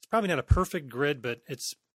probably not a perfect grid, but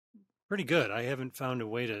it's pretty good. I haven't found a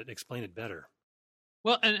way to explain it better.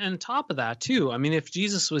 Well, and on top of that, too, I mean, if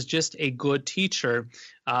Jesus was just a good teacher,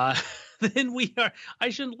 then I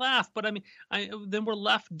shouldn't laugh, but I mean, then we're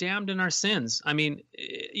left damned in our sins. I mean,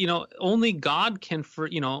 only God can,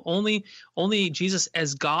 only Jesus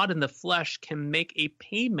as God in the flesh can make a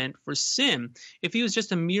payment for sin. If he was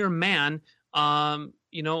just a mere man, a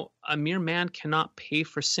mere man cannot pay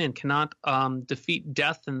for sin, cannot defeat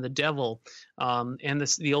death and the devil and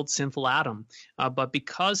the old sinful Adam. But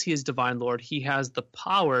because he is divine Lord, he has the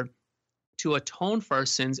power to atone for our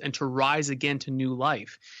sins and to rise again to new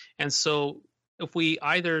life. And so if we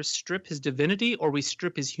either strip his divinity or we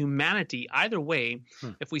strip his humanity, either way,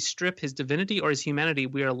 if we strip his divinity or his humanity,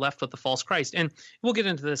 we are left with the false Christ. And we'll get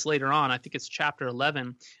into this later on. I think it's chapter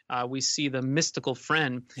 11. We see the mystical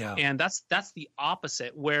friend. Yeah. And that's the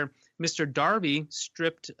opposite, where Mr. Darby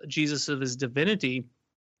stripped Jesus of his divinity.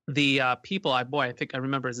 The people, I think I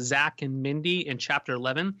remember Zach and Mindy in chapter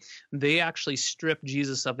 11, they actually stripped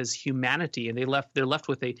Jesus of his humanity, and they're left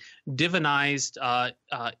with a divinized,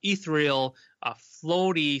 ethereal,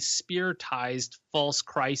 floaty, spiritized false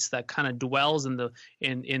Christ that kind of dwells in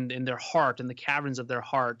their heart, in the caverns of their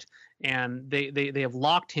heart, and they have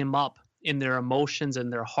locked him up in their emotions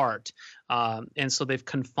and their heart. And so they've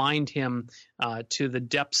confined him to the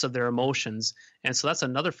depths of their emotions. And so that's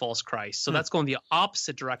another false Christ. So that's going the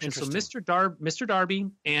opposite direction. So Mr. Darby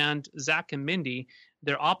and Zach and Mindy,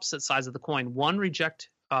 they're opposite sides of the coin. One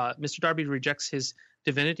Mr. Darby rejects his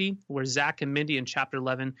divinity, where Zach and Mindy in chapter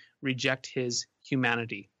 11 reject his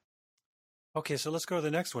humanity. Okay, so let's go to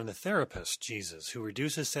the next one, the therapist, Jesus, who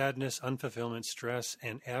reduces sadness, unfulfillment, stress,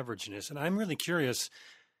 and averageness. And I'm really curious,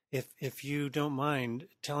 if you don't mind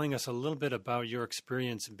telling us a little bit about your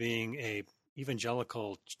experience being a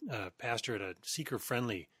evangelical pastor at a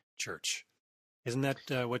seeker-friendly church. Isn't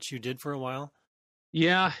that what you did for a while?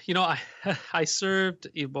 Yeah, I served,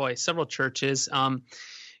 several churches.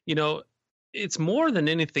 It's more than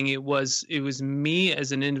anything, it was me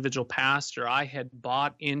as an individual pastor. I had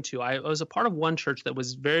bought into, I was a part of one church that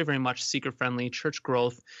was very, very much seeker-friendly, church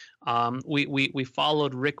growth. We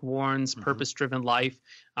followed Rick Warren's purpose-driven life.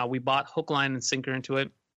 We bought hook, line, and sinker into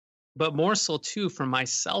it. but more so too for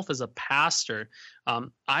myself as a pastor,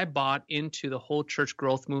 I bought into the whole church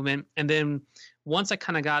growth movement. And then once I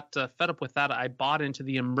kind of got fed up with that, I bought into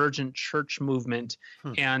the emergent church movement.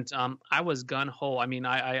 And I was gun-ho. I mean,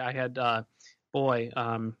 I had, I'm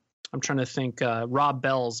trying to think, Rob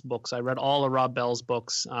Bell's books. I read all of Rob Bell's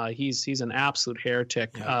books. He's an absolute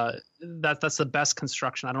heretic. Yeah. That's the best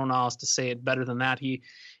construction. I don't know how else to say it better than that.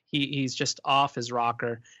 He's just off his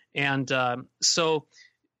rocker. And so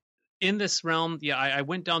in this realm, I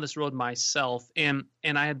went down this road myself, and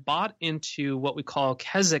I had bought into what we call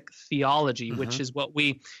Keswick theology, which is what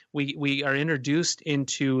we are introduced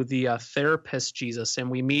into the therapist Jesus, and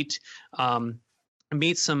we meet some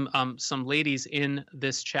ladies in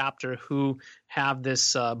this chapter who have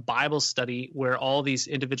this Bible study where all these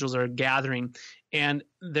individuals are gathering, and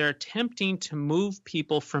they're attempting to move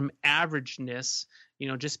people from averageness,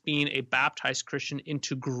 just being a baptized Christian,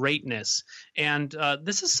 into greatness. And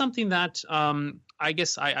this is something that I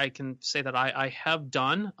guess I can say that I have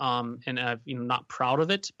done, and I'm not proud of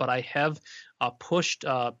it, but I have pushed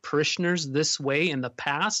parishioners this way in the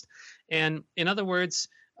past. And in other words,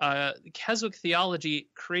 Keswick theology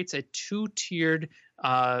creates a two-tiered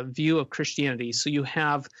view of Christianity. So you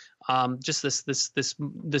have just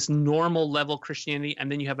this normal level Christianity,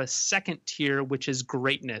 and then you have a second tier, which is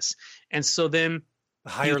greatness. And so then a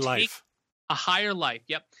higher life.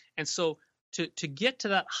 Yep. And so to get to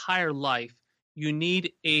that higher life, you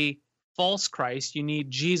need a false Christ. You need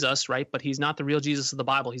Jesus, right? But he's not the real Jesus of the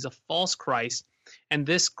Bible. He's a false Christ. And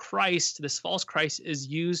this false Christ is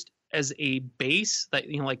used as a base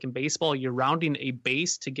that, like in baseball, you're rounding a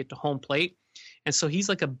base to get to home plate. And so he's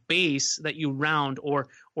like a base that you round, or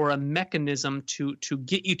a mechanism to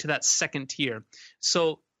get you to that second tier.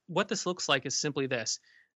 So what this looks like is simply this.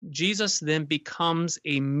 Jesus then becomes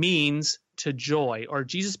a means to joy, or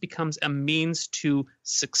Jesus becomes a means to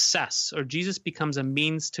success, or Jesus becomes a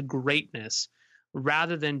means to greatness,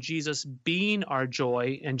 rather than Jesus being our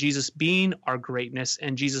joy and Jesus being our greatness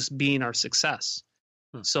and Jesus being our success.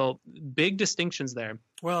 So big distinctions there.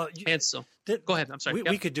 Well, and so go ahead. I'm sorry.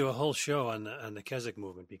 We could do a whole show on the Keswick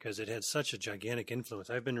movement because it had such a gigantic influence.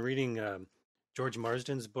 I've been reading George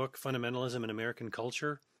Marsden's book, Fundamentalism in American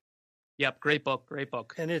Culture. Yep, great book.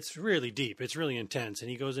 And it's really deep. It's really intense,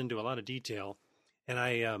 and he goes into a lot of detail. And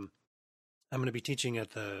I'm going to be teaching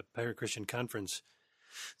at the Pirate Christian Conference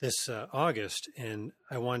this August, and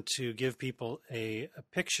I want to give people a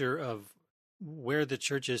picture of where the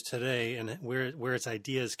church is today and where its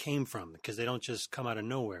ideas came from, because they don't just come out of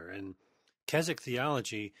nowhere. And Keswick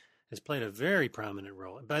theology has played a very prominent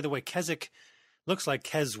role. And by the way, Keswick looks like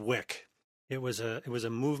Keswick. It was a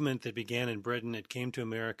movement that began in Britain. It came to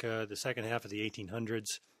America the second half of the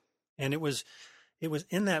 1800s, and it was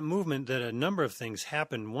in that movement that a number of things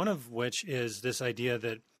happened. One of which is this idea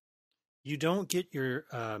that you don't get your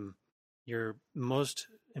most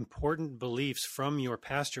important beliefs from your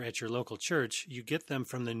pastor at your local church. You get them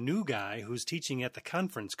from the new guy who's teaching at the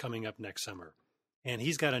conference coming up next summer. And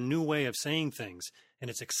he's got a new way of saying things, and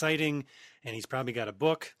it's exciting, and he's probably got a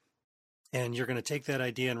book, and you're going to take that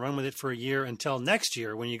idea and run with it for a year until next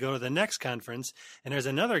year when you go to the next conference, and there's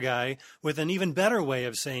another guy with an even better way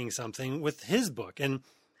of saying something with his book. And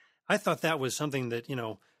I thought that was something that,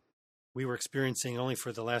 we were experiencing only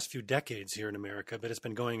for the last few decades here in America, but it's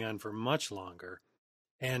been going on for much longer.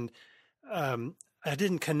 And I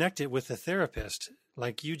didn't connect it with the therapist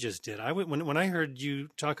like you just did. When I heard you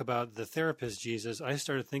talk about the therapist Jesus, I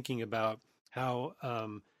started thinking about how,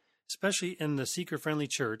 especially in the seeker-friendly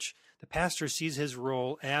church, the pastor sees his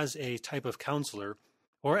role as a type of counselor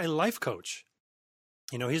or a life coach.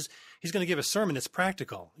 He's going to give a sermon that's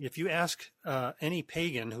practical. If you ask any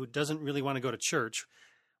pagan who doesn't really want to go to church,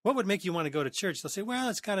 what would make you want to go to church? They'll say, well,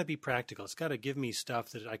 it's got to be practical. It's got to give me stuff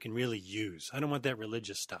that I can really use. I don't want that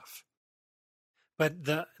religious stuff. But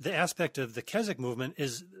the aspect of the Keswick movement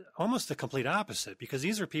is almost the complete opposite, because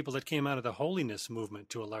these are people that came out of the holiness movement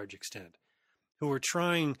to a large extent, who were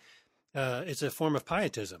trying, it's a form of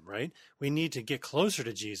pietism, right? We need to get closer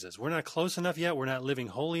to Jesus. We're not close enough yet. We're not living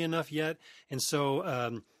holy enough yet. And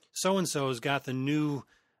so so-and-so's got the new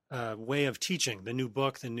way of teaching, the new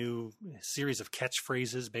book, the new series of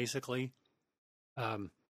catchphrases, basically.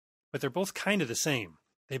 But they're both kind of the same.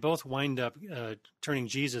 They both wind up turning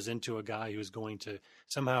Jesus into a guy who's going to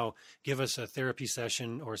somehow give us a therapy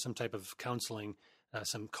session or some type of counseling,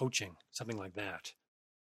 some coaching, something like that.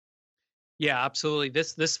 Yeah, absolutely.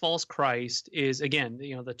 This false Christ is, again,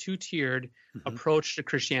 the two-tiered approach to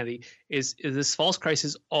Christianity is this false Christ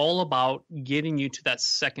is all about getting you to that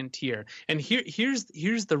second tier. And here's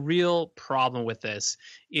the real problem with this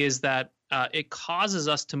is that it causes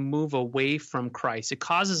us to move away from Christ. It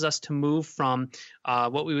causes us to move from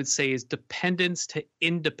what we would say is dependence to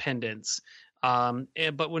independence.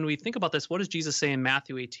 But when we think about this, what does Jesus say in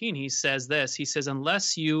Matthew 18? He says this. He says,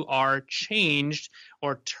 unless you are changed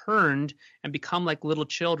or turned and become like little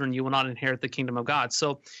children, you will not inherit the kingdom of God.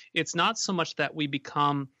 So it's not so much that we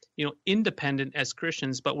become independent as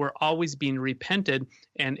Christians, but we're always being repented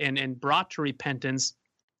and brought to repentance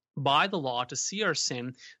by the law to see our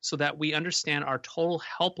sin so that we understand our total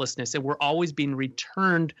helplessness, and we're always being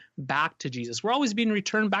returned back to Jesus. We're always being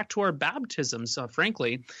returned back to our baptisms,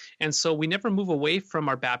 frankly. And so we never move away from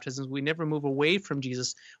our baptisms. We never move away from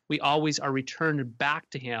Jesus. We always are returned back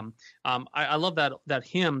to him. I love that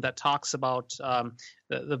hymn that talks about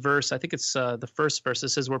the verse. I think it's the first verse. It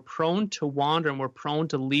says, we're prone to wander and we're prone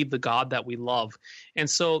to leave the God that we love. And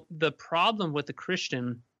so the problem with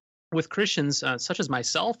with Christians such as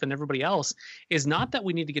myself and everybody else is not that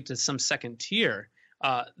we need to get to some second tier.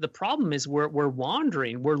 The problem is we're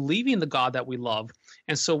wandering. We're leaving the God that we love.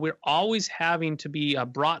 And so we're always having to be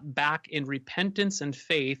brought back in repentance and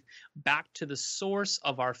faith back to the source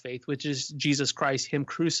of our faith, which is Jesus Christ, him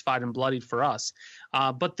crucified and bloodied for us.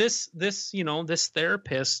 But this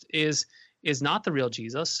therapist is not the real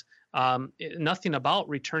Jesus. Nothing about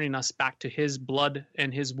returning us back to his blood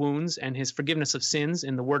and his wounds and his forgiveness of sins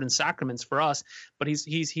in the word and sacraments for us. But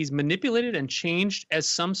he's manipulated and changed as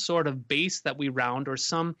some sort of base that we round, or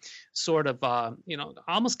some sort of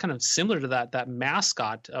almost kind of similar to that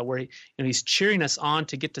mascot where he's cheering us on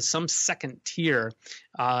to get to some second tier,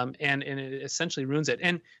 and it essentially ruins it.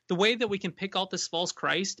 And the way that we can pick out this false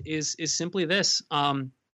Christ is simply this.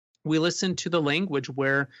 We listen to the language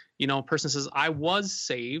where, a person says, I was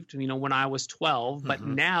saved, when I was 12, but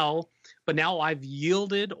now I've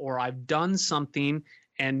yielded or I've done something.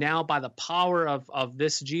 And now by the power of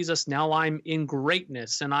this Jesus, now I'm in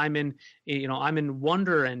greatness, and I'm in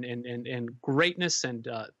wonder and greatness, and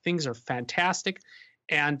things are fantastic.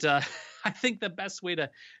 And I think the best way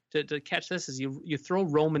to catch this is you throw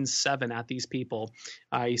Romans 7 at these people.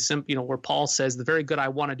 Where Paul says, the very good I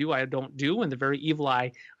want to do, I don't do, and the very evil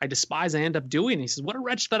I despise, I end up doing. He says, what a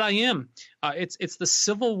wretch that I am. It's the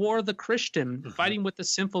civil war of the Christian, fighting with the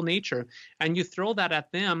sinful nature. And you throw that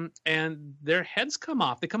at them, and their heads come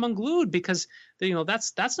off. They come unglued, because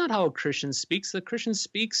that's not how a Christian speaks. The Christian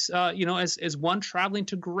speaks as one traveling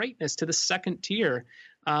to greatness, to the second tier.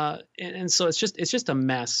 And so it's just a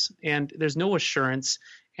mess, and there's no assurance,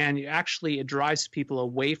 and it drives people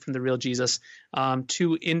away from the real Jesus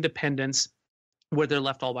to independence, where they're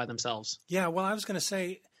left all by themselves. Yeah, well, I was going to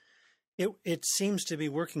say, it seems to be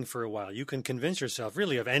working for a while. You can convince yourself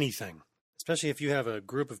really of anything, especially if you have a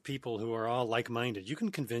group of people who are all like-minded. You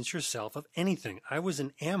can convince yourself of anything. I was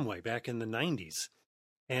in Amway back in the 90s.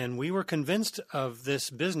 And we were convinced of this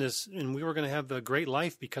business, and we were going to have a great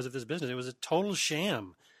life because of this business. It was a total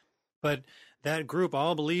sham. But that group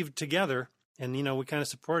all believed together, and, we kind of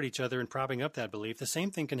support each other in propping up that belief. The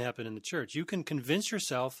same thing can happen in the church. You can convince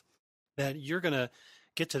yourself that you're going to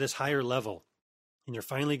get to this higher level, and you're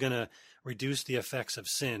finally going to reduce the effects of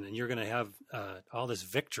sin, and you're going to have all this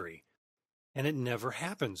victory. And it never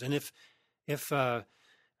happens. And if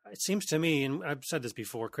it seems to me, and I've said this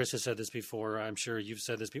before, Chris has said this before, I'm sure you've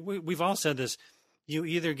said this, we've all said this, you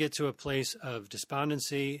either get to a place of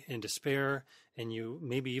despondency and despair, and you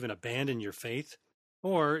maybe even abandon your faith,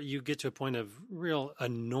 or you get to a point of real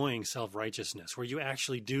annoying self-righteousness, where you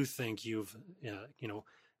actually do think you've,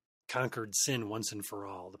 conquered sin once and for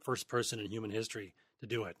all, the first person in human history to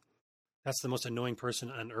do it. That's the most annoying person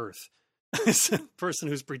on earth. It's a person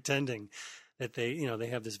who's pretending that they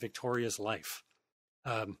have this victorious life.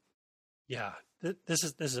 This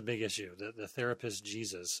is a big issue. The therapist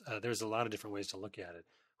Jesus. There's a lot of different ways to look at it.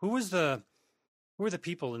 Who were the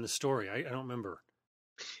people in the story? I don't remember.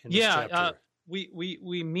 In this chapter.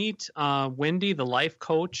 We meet Wendy, the life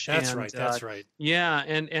coach. That's right. Yeah,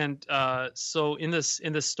 and so in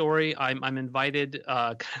this story, I'm invited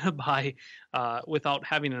kind of by without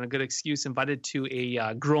having a good excuse, invited to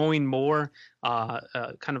a growing more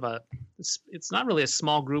kind of it's not really a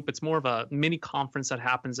small group. It's more of a mini conference that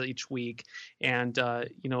happens each week. And,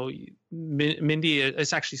 Wendy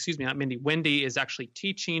is actually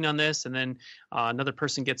teaching on this. And then another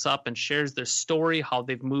person gets up and shares their story, how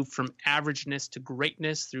they've moved from averageness to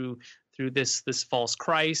greatness through this false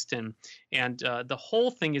Christ. And the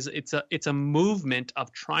whole thing is it's a movement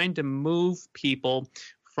of trying to move people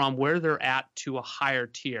from where they're at to a higher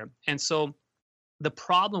tier. And so the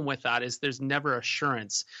problem with that is there's never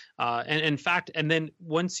assurance. And in fact, and then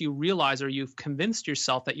once you realize or you've convinced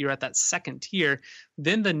yourself that you're at that second tier,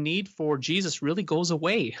 then the need for Jesus really goes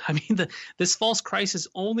away. I mean, this false Christ is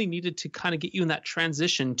only needed to kind of get you in that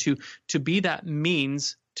transition to be that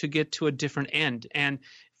means to get to a different end. And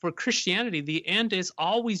for Christianity, the end is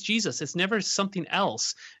always Jesus. It's never something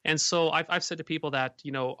else. And so I've said to people that,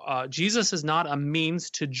 Jesus is not a means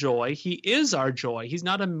to joy. He is our joy. He's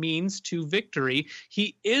not a means to victory.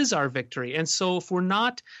 He is our victory. And so if we're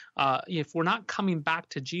not coming back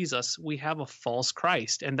to Jesus, we have a false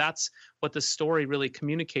Christ. And that's what the story really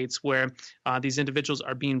communicates, where these individuals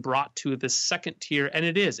are being brought to the second tier. And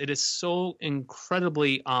it is so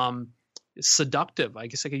incredibly seductive. I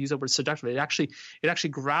guess I could use the word seductive. It actually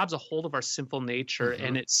grabs a hold of our sinful nature,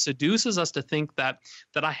 and it seduces us to think that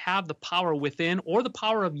I have the power within, or the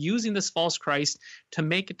power of using this false Christ to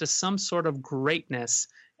make it to some sort of greatness.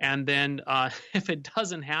 And then if it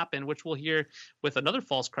doesn't happen, which we'll hear with another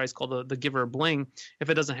false Christ called the giver of bling, if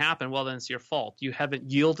it doesn't happen, well, then it's your fault. You haven't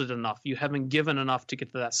yielded enough. You haven't given enough to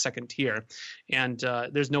get to that second tier. And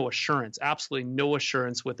there's no assurance, absolutely no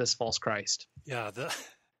assurance with this false Christ. Yeah, the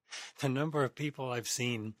number of people I've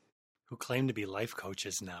seen who claim to be life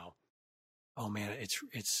coaches now, oh man,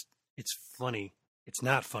 it's funny. It's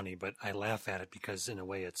not funny, but I laugh at it because in a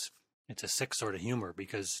way it's a sick sort of humor,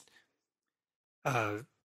 because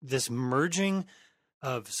this merging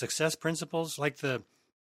of success principles, like I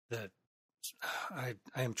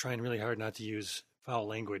am trying really hard not to use foul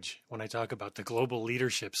language when I talk about the Global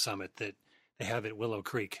Leadership Summit that they have at Willow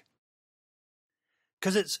Creek,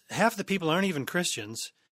 because it's half the people aren't even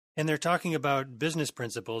Christians. And they're talking about business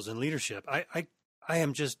principles and leadership. I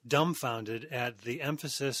am just dumbfounded at the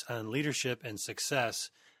emphasis on leadership and success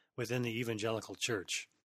within the evangelical church.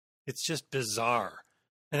 It's just bizarre.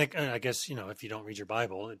 And I guess, if you don't read your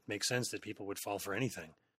Bible, it makes sense that people would fall for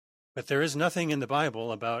anything. But there is nothing in the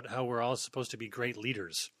Bible about how we're all supposed to be great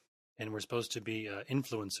leaders, and we're supposed to be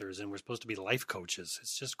influencers, and we're supposed to be life coaches.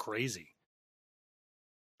 It's just crazy.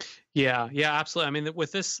 Yeah, absolutely. I mean,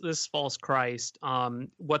 with this false Christ,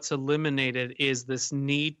 what's eliminated is this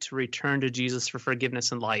need to return to Jesus for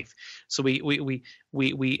forgiveness and life. So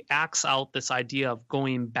we axe out this idea of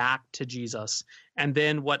going back to Jesus, and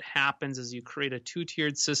then what happens is you create a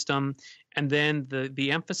two-tiered system, and then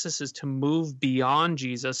the emphasis is to move beyond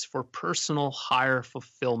Jesus for personal higher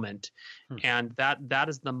fulfillment, and that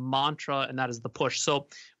is the mantra, and that is the push. So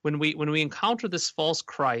when we encounter this false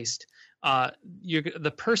Christ,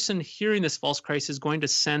 the person hearing this false Christ is going to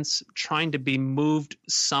sense trying to be moved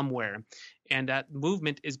somewhere, and that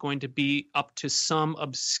movement is going to be up to some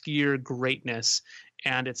obscure greatness,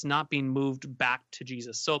 and it's not being moved back to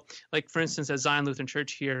Jesus. So, like for instance, at Zion Lutheran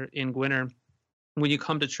Church here in Gwinner, when you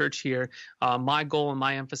come to church here, my goal and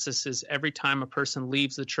my emphasis is every time a person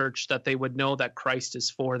leaves the church that they would know that Christ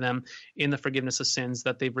is for them in the forgiveness of sins,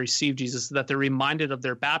 that they've received Jesus, that they're reminded of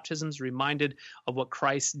their baptisms, reminded of what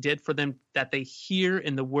Christ did for them, that they hear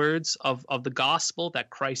in the words of the gospel that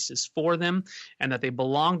Christ is for them, and that they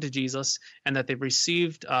belong to Jesus, and that they've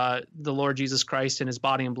received the Lord Jesus Christ in his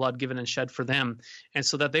body and blood given and shed for them. And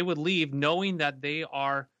so that they would leave knowing that they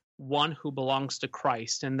are one who belongs to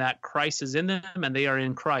Christ, and that Christ is in them and they are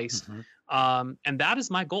in Christ. And that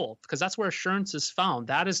is my goal, because that's where assurance is found.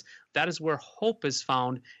 That is where hope is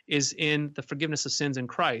found, is in the forgiveness of sins in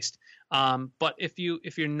Christ. But if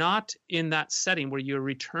you're not in that setting where you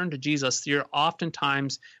return to Jesus, you're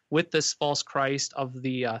oftentimes with this false Christ of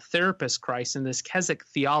the therapist Christ in this Keswick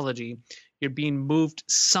theology. You're being moved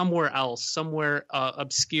somewhere else, somewhere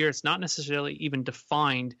obscure. It's not necessarily even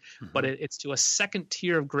defined, but it's to a second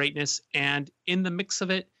tier of greatness. And in the mix of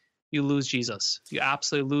it, you lose Jesus. You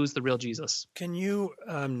absolutely lose the real Jesus. Can you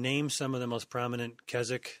name some of the most prominent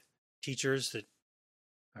Keswick teachers that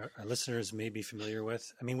our listeners may be familiar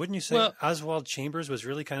with? I mean, wouldn't you say Oswald Chambers was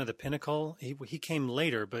really kind of the pinnacle? He came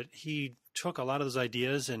later, but he took a lot of those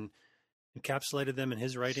ideas and encapsulated them in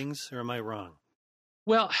his writings, or am I wrong?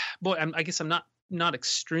 Well, boy, I guess I'm not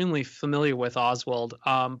extremely familiar with Oswald.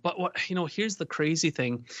 But here's the crazy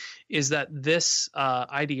thing, is that this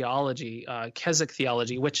ideology, Keswick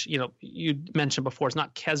theology, which you mentioned before, it's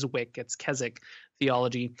not Keswick, it's Keswick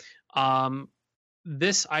theology.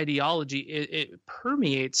 This ideology it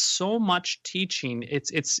permeates so much teaching.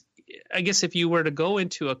 It's I guess if you were to go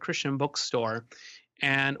into a Christian bookstore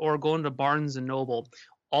or go into Barnes and Noble,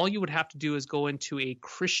 all you would have to do is go into a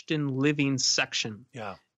Christian living section.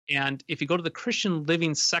 Yeah. And if you go to the Christian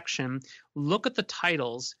living section, look at the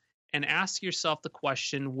titles and ask yourself the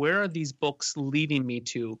question, where are these books leading me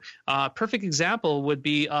to? Perfect example would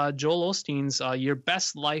be Joel Osteen's Your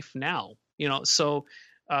Best Life Now. So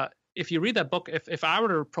if you read that book, if I were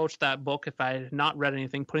to approach that book, if I had not read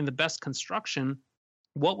anything, putting the best construction,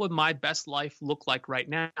 what would my best life look like right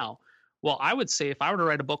now? Well, I would say if I were to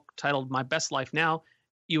write a book titled My Best Life Now,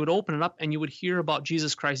 you would open it up and you would hear about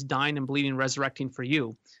Jesus Christ dying and bleeding, resurrecting for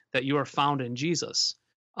you, that you are found in Jesus.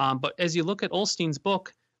 But as you look at Osteen's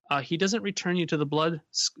book, he doesn't return you to the blood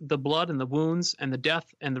and the wounds and the death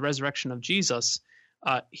and the resurrection of Jesus.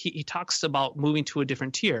 He talks about moving to a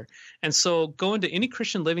different tier. And so go into any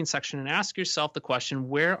Christian Living section and ask yourself the question,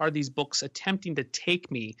 where are these books attempting to take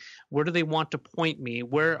me? Where do they want to point me?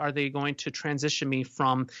 Where are they going to transition me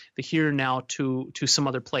from the here and now to some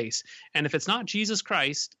other place? And if it's not Jesus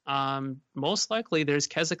Christ, most likely there's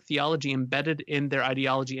Keswick theology embedded in their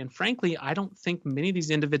ideology. And frankly, I don't think many of these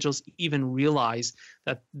individuals even realize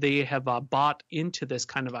that they have bought into this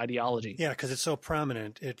kind of ideology. Yeah, because it's so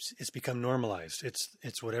prominent, it's become normalized.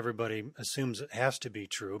 It's what everybody assumes it has to be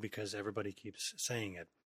true because everybody keeps saying it.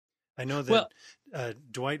 I know that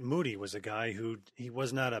Dwight Moody was a guy he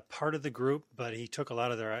was not a part of the group, but he took a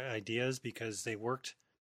lot of their ideas because they were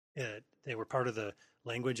part of the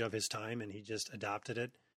language of his time, and he just adopted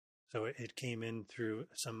it. So it came in through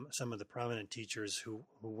some of the prominent teachers who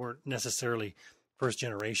weren't necessarily first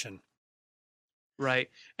generation. Right.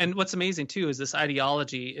 And what's amazing, too, is this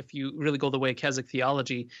ideology, if you really go the way of Keswick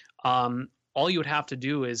theology, all you would have to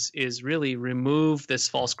do is really remove this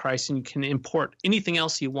false Christ, and you can import anything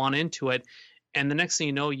else you want into it. And the next thing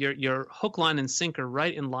you know, your hook, line, and sinker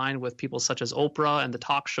right in line with people such as Oprah and the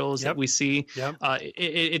talk shows that we see. Yep.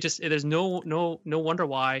 There's no wonder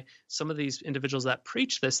why some of these individuals that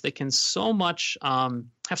preach this, they can have so much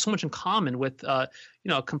in common with a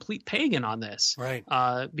complete pagan on this, right?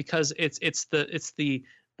 Because it's the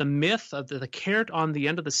myth of the carrot on the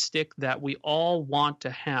end of the stick that we all want to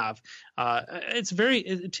have. It's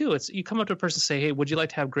you come up to a person and say, hey, would you like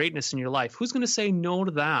to have greatness in your life? Who's going to say no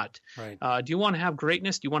to that? Right. Do you want to have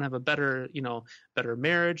greatness? Do you want to have a better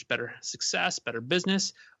marriage, better success, better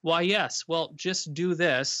business? Why, yes. Well, just do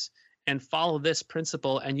this and follow this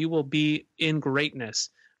principle and you will be in greatness.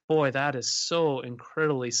 Boy, that is so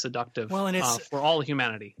incredibly seductive. Well, and it's for all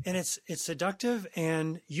humanity. And it's seductive,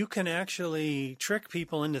 and you can actually trick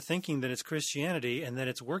people into thinking that it's Christianity and that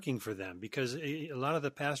it's working for them, because a lot of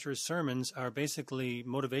the pastor's sermons are basically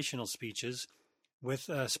motivational speeches with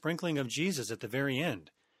a sprinkling of Jesus at the very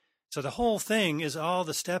end. So the whole thing is all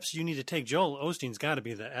the steps you need to take. Joel Osteen's got to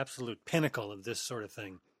be the absolute pinnacle of this sort of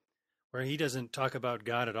thing, where he doesn't talk about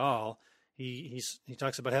God at all. He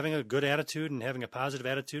talks about having a good attitude and having a positive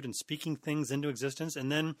attitude and speaking things into existence.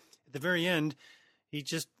 And then at the very end, he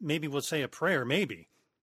just maybe will say a prayer, maybe.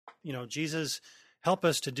 Jesus, help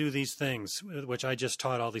us to do these things, which I just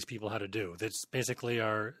taught all these people how to do. That's basically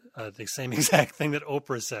the same exact thing that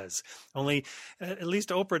Oprah says. Only at least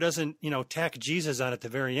Oprah doesn't, tack Jesus on at the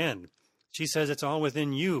very end. She says it's all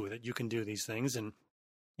within you that you can do these things. And,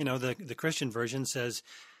 the Christian version says,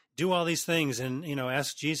 do all these things and,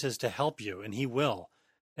 ask Jesus to help you, and he will,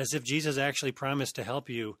 as if Jesus actually promised to help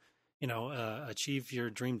you, achieve your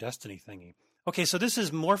dream destiny thingy. Okay, so this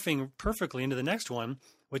is morphing perfectly into the next one,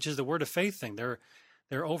 which is the word of faith thing.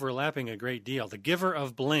 They're overlapping a great deal. The giver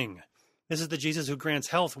of bling. This is the Jesus who grants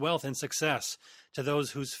health, wealth, and success to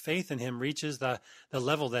those whose faith in him reaches the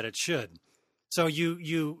level that it should. So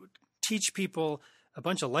you teach people a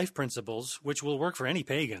bunch of life principles, which will work for any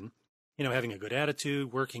pagan. Having a good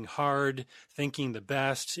attitude, working hard, thinking the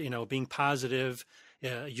best, being positive.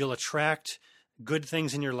 You'll attract good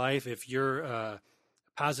things in your life if you're a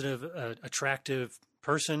positive, attractive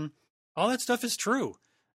person. All that stuff is true.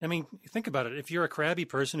 I mean, think about it. If you're a crabby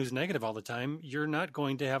person who's negative all the time, you're not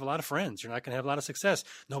going to have a lot of friends. You're not going to have a lot of success.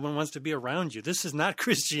 No one wants to be around you. This is not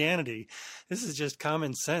Christianity. This is just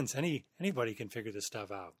common sense. Anybody can figure this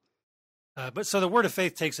stuff out. But so the word of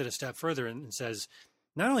faith takes it a step further and says,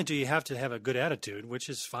 not only do you have to have a good attitude, which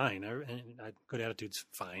is fine. Good attitude's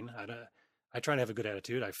fine. I try to have a good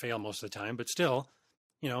attitude. I fail most of the time, but still,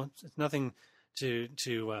 it's nothing to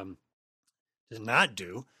not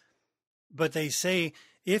do. But they say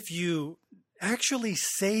if you actually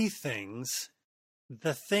say things,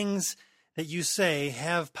 the things that you say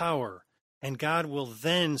have power, and God will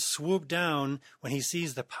then swoop down when he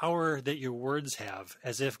sees the power that your words have,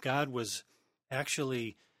 as if God was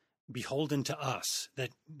actually beholden to us,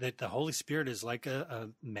 that the Holy Spirit is like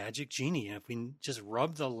a magic genie. And if we just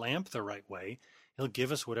rub the lamp the right way, he'll give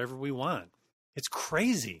us whatever we want. It's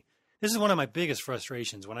crazy. This is one of my biggest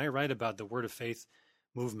frustrations when I write about the Word of Faith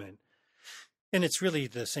movement. And it's really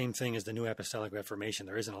the same thing as the New Apostolic Reformation.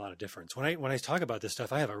 There isn't a lot of difference. When I talk about this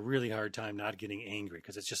stuff, I have a really hard time not getting angry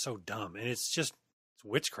because it's just so dumb. And it's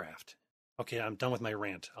witchcraft. Okay, I'm done with my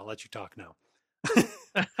rant. I'll let you talk now.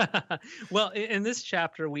 Well, in this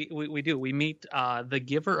chapter, we meet the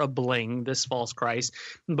giver of bling, this false Christ,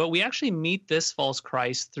 but we actually meet this false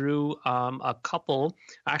Christ through a couple,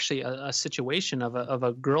 actually a situation of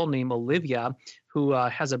a girl named Olivia who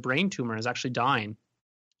has a brain tumor, is actually dying.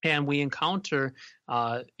 And we encounter,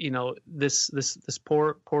 this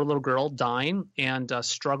poor little girl dying and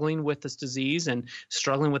struggling with this disease and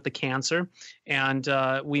struggling with the cancer. And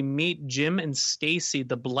we meet Jim and Stacy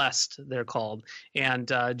the Blessed, they're called,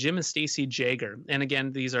 and Jim and Stacy Jaeger. And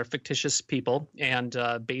again, these are fictitious people and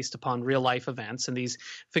based upon real life events. And these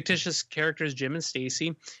fictitious characters, Jim and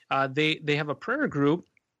Stacy, they have a prayer group.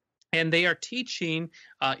 And they are teaching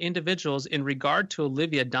individuals in regard to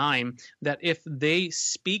Olivia dying that if they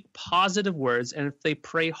speak positive words and if they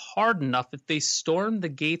pray hard enough, if they storm the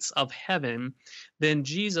gates of heaven, then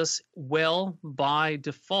Jesus will, by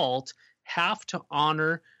default, have to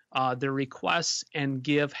honor their requests and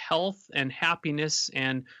give health and happiness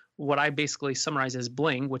and what I basically summarize as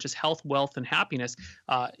bling, which is health, wealth, and happiness.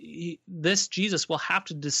 This Jesus will have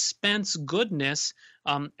to dispense goodness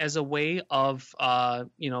as a way of,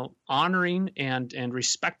 honoring and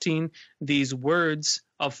respecting these words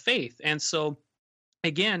of faith. And so,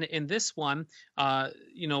 again, in this one,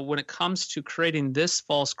 when it comes to creating this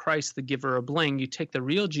false Christ, the giver of bling, you take the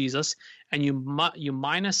real Jesus and you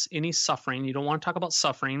minus any suffering. You don't want to talk about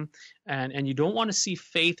suffering, and you don't want to see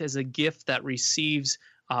faith as a gift that receives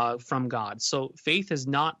from God. So faith is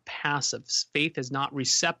not passive. Faith is not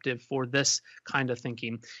receptive for this kind of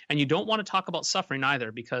thinking. And you don't want to talk about suffering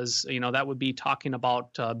either, because that would be talking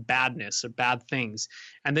about badness or bad things.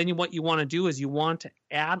 And then what you want to do is you want to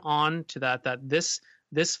add on to that this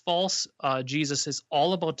false Jesus is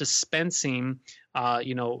all about dispensing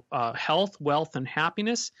health, wealth, and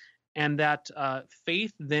happiness. And that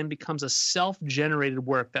faith then becomes a self-generated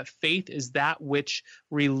work. That faith is that which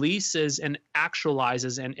releases and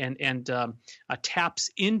actualizes and taps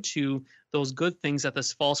into those good things that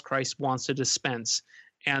this false Christ wants to dispense.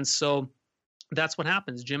 And so that's what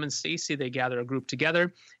happens. Jim and Stacy, they gather a group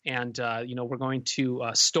together, and we're going to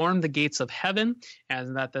storm the gates of heaven,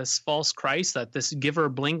 and that this false Christ, that this giver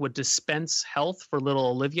of bling, would dispense health for little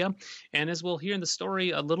Olivia. And as we'll hear in the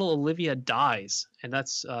story, little Olivia dies, and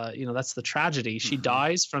that's the tragedy. She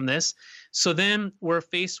dies from this. So then we're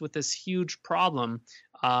faced with this huge problem.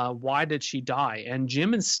 Why did she die? And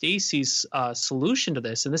Jim and Stacy's solution to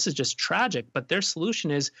this, and this is just tragic, but their solution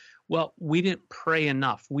is, well, we didn't pray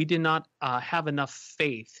enough. We did not have enough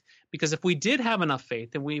faith. Because if we did have enough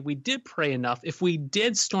faith and we did pray enough, if we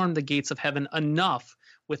did storm the gates of heaven enough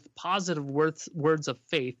with positive words of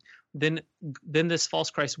faith, then this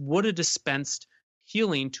false Christ would have dispensed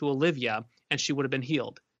healing to Olivia, and she would have been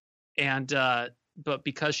healed. And but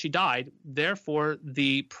because she died, therefore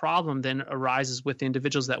the problem then arises with the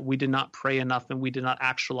individuals that we did not pray enough and we did not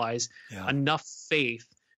actualize enough faith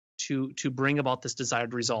to bring about this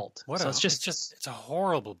desired result. It's a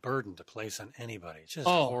horrible burden to place on anybody. It's just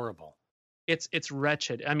horrible. It's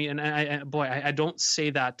wretched. I mean, and I don't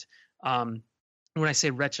say that. When I say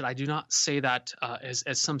wretched, I do not say that as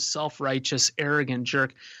some self-righteous, arrogant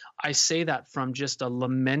jerk. I say that from just a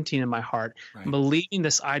lamenting in my heart, believing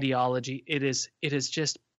this ideology. It is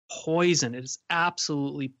just poison. It is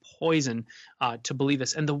absolutely poison to believe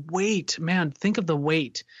this. And the weight, man, think of the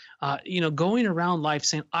weight. Going around life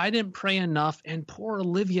saying, I didn't pray enough and poor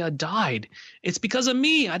Olivia died. It's because of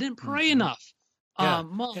me. I didn't pray enough.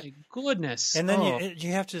 My goodness. And then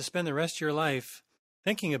you have to spend the rest of your life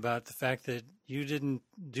thinking about the fact that you didn't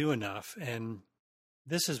do enough. And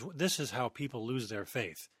this is how people lose their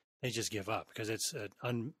faith. They just give up because it's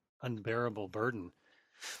an unbearable burden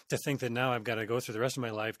to think that now I've got to go through the rest of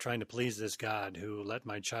my life trying to please this God who let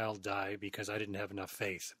my child die because I didn't have enough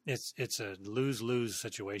faith. It's a lose-lose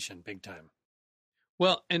situation, big time.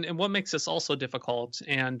 Well, and what makes this also difficult,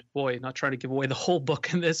 and boy, not trying to give away the whole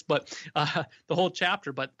book in this, but the whole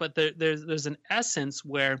chapter, but there's an essence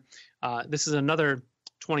where this is another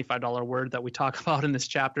 $25 word that we talk about in this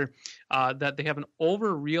chapter, that they have an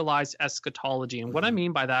over-realized eschatology. And what I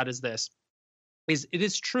mean by that is this, is it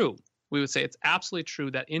is true. We would say it's absolutely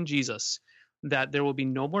true that in Jesus, that there will be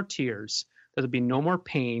no more tears, there will be no more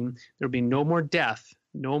pain, there will be no more death,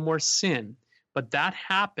 no more sin. But that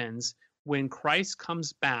happens when Christ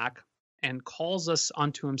comes back and calls us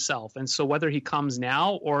unto himself. And so whether he comes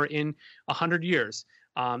now or in 100 years,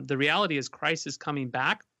 the reality is Christ is coming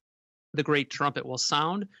back. The great trumpet will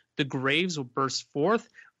sound. The graves will burst forth.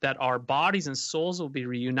 that our bodies and souls will be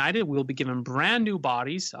reunited. We'll be given brand new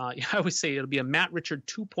bodies. I always say it'll be a Matt Richard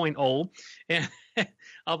 2.0, and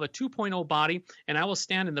of a 2.0 body, and I will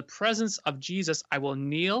stand in the presence of Jesus. I will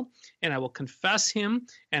kneel and I will confess him,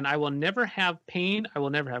 and I will never have pain. I will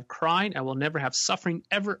never have crying. I will never have suffering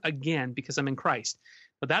ever again because I'm in Christ.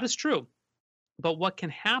 But that is true. But what can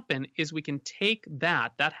happen is we can take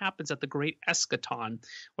that happens at the great eschaton,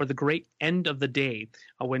 or the great end of the day,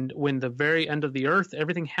 when the very end of the earth,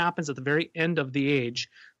 everything happens at the very end of the age.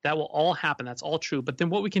 That will all happen. That's all true. But then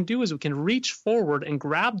what we can do is we can reach forward and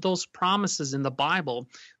grab those promises in the Bible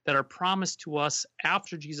that are promised to us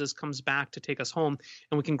after Jesus comes back to take us home.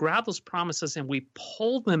 And we can grab those promises and we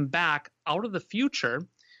pull them back out of the future.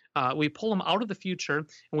 We pull them out of the future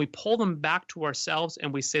and we pull them back to ourselves,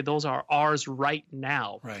 and we say those are ours right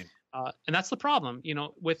now. Right. And that's the problem,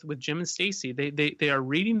 with Jim and Stacy. They are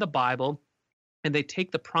reading the Bible, and they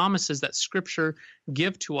take the promises that Scripture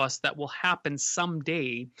give to us that will happen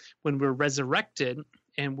someday when we're resurrected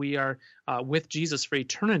and we are with Jesus for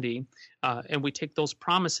eternity. And we take those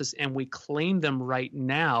promises and we claim them right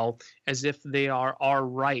now as if they are our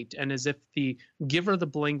right, and as if the giver of the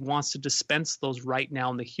blank wants to dispense those right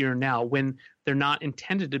now in the here and now, when they're not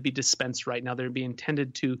intended to be dispensed right now. They're being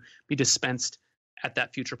intended to be dispensed at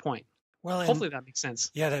that future point. Well, hopefully that makes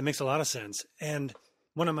sense. Yeah, that makes a lot of sense. And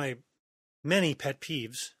one of my many pet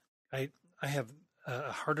peeves, I have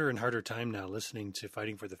a harder and harder time now listening to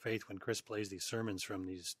Fighting for the Faith when Chris plays these sermons from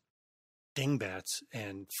these dingbats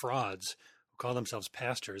and frauds who call themselves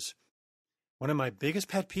pastors. One of my biggest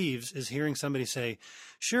pet peeves is hearing somebody say,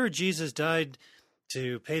 sure, Jesus died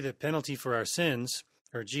to pay the penalty for our sins,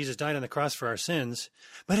 or Jesus died on the cross for our sins,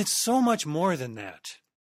 but it's so much more than that.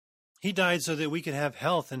 He died so that we could have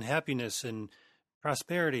health and happiness and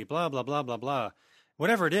prosperity, blah, blah, blah, blah, blah.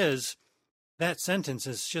 Whatever it is, that sentence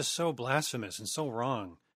is just so blasphemous and so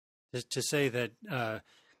wrong to say that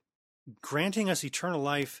granting us eternal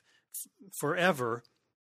life forever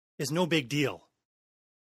is no big deal.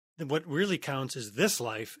 What really counts is this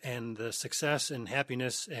life and the success and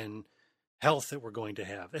happiness and health that we're going to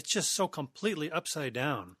have. It's just so completely upside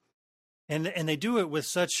down. And they do it with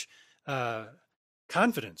such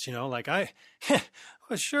confidence, like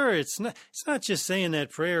well, sure, it's not just saying that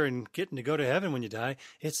prayer and getting to go to heaven when you die.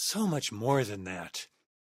 It's so much more than that.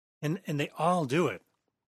 And they all do it.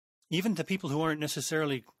 Even the people who aren't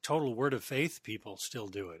necessarily total word of faith people still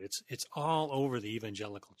do it. It's all over the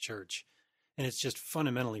evangelical church. And it's just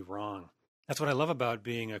fundamentally wrong. That's what I love about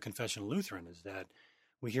being a confessional Lutheran, is that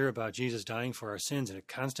we hear about Jesus dying for our sins, and it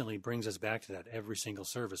constantly brings us back to that every single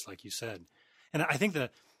service, like you said. And I think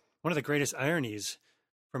that one of the greatest ironies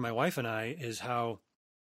for my wife and I is how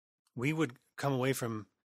we would come away from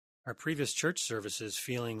our previous church services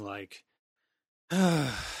feeling like,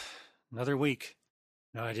 another week.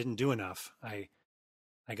 No, I didn't do enough. I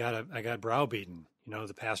got browbeaten.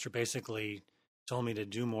 The pastor basically told me to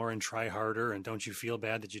do more and try harder, and don't you feel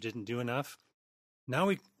bad that you didn't do enough?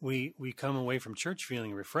 Now we come away from church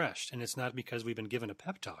feeling refreshed, and it's not because we've been given a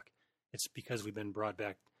pep talk. It's because we've been brought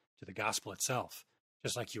back to the gospel itself.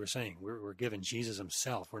 Just like you were saying, we're given Jesus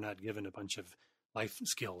himself. We're not given a bunch of life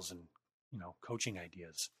skills and, coaching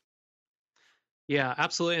ideas. Yeah,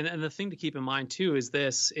 absolutely. And the thing to keep in mind, too, is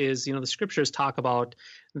the scriptures talk about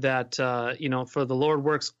that, for the Lord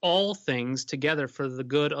works all things together for the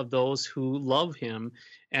good of those who love him.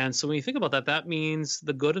 And so when you think about that, that means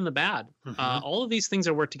the good and the bad. Mm-hmm. All of these things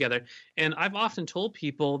are worked together. And I've often told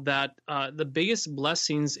people that the biggest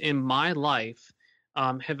blessings in my life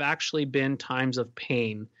have actually been times of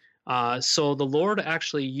pain. So the Lord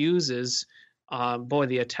actually uses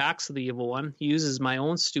the attacks of the evil one. He uses my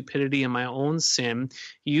own stupidity and my own sin.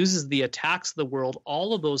 He uses the attacks of the world,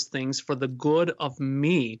 all of those things for the good of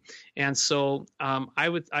me. And so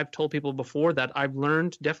I've told people before that I've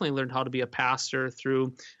definitely learned how to be a pastor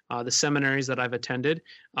through the seminaries that I've attended,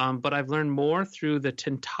 but I've learned more through the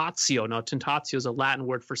tentatio. Now, tentatio is a Latin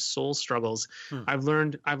word for soul struggles. I've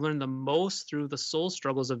learned the most through the soul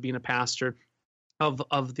struggles of being a pastor,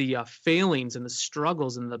 of the failings and the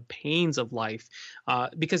struggles and the pains of life.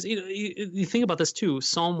 Because you think about this too.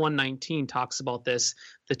 Psalm 119 talks about this,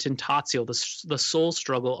 the tentatio, the soul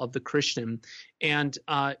struggle of the Christian. And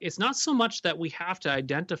it's not so much that we have to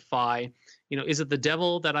identify, is it the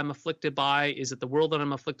devil that I'm afflicted by? Is it the world that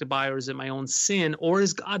I'm afflicted by? Or is it my own sin? Or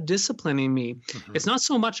is God disciplining me? Mm-hmm. It's not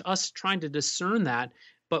so much us trying to discern that,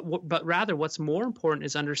 but rather what's more important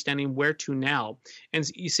is understanding where to now. And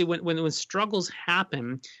you see, when struggles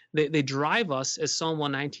happen, they drive us, as Psalm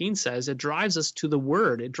 119 says, it drives us to the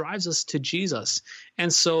Word. It drives us to Jesus.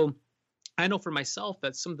 And so I know for myself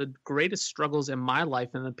that some of the greatest struggles in my life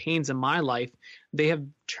and the pains in my life, they have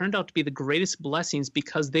turned out to be the greatest blessings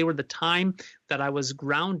because they were the time that I was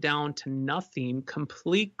ground down to nothing,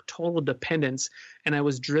 complete, total dependence, and I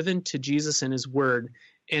was driven to Jesus and his word.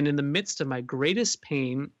 And in the midst of my greatest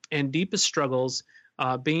pain and deepest struggles,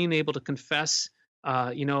 being able to confess,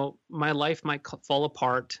 my life might fall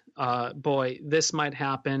apart. This might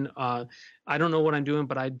happen. I don't know what I'm doing,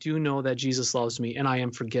 but I do know that Jesus loves me and I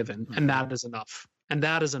am forgiven. And that is enough. And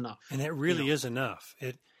that is enough. And it really is enough.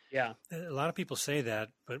 Yeah. A lot of people say that,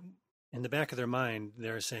 but in the back of their mind,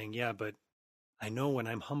 they're saying, yeah, but I know when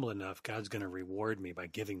I'm humble enough, God's going to reward me by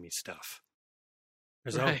giving me stuff.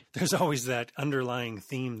 There's always that underlying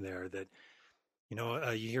theme there that,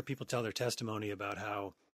 you hear people tell their testimony about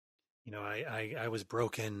how, I was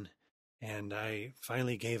broken and I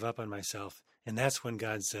finally gave up on myself. And that's when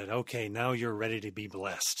God said, okay, now you're ready to be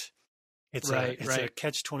blessed. It's a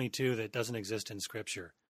catch-22 that doesn't exist in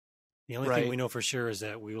Scripture. The only thing we know for sure is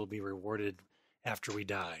that we will be rewarded after we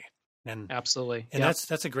die. And absolutely. And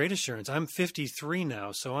that's a great assurance. I'm 53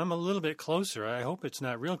 now, so I'm a little bit closer. I hope it's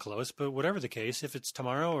not real close, but whatever the case, if it's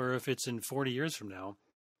tomorrow or if it's in 40 years from now,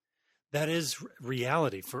 that is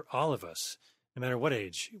reality for all of us. No matter what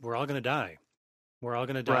age, we're all going to die. We're all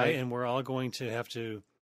going to die, and we're all going to have to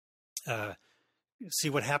see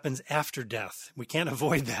what happens after death. We can't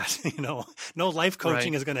avoid that. No life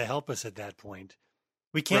coaching is going to help us at that point.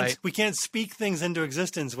 We can't speak things into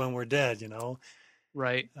existence when we're dead.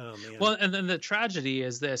 Right. Oh, man. Well, and then the tragedy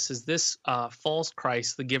is this false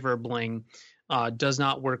Christ, the giver of bling, does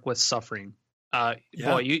not work with suffering.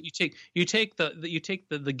 Boy, you take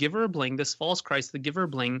the giver of bling, this false Christ, the giver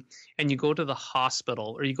of bling, and you go to the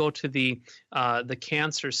hospital or you go to the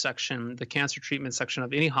cancer section, the cancer treatment section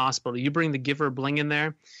of any hospital. You bring the giver of bling in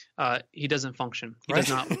there, he doesn't function. He does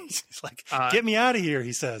not. It's like, get me out of here,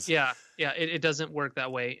 he says. Yeah. It doesn't work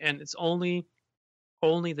that way, and it's only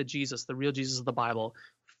the real Jesus of the Bible,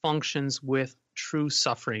 functions with true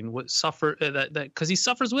suffering, because he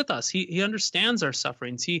suffers with us. He understands our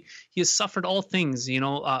sufferings. He has suffered all things,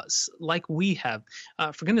 like we have.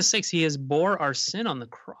 For goodness sakes, he has bore our sin on the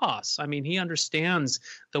cross. I mean, he understands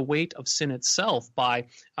the weight of sin itself by,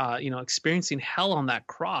 experiencing hell on that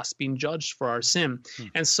cross, being judged for our sin.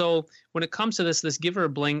 And so when it comes to this giver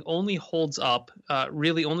of bling only holds up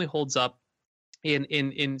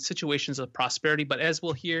in situations of prosperity. But as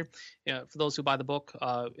we'll hear, for those who buy the book,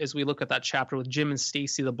 as we look at that chapter with Jim and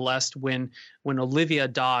Stacy the Blessed, when Olivia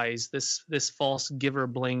dies, this false giver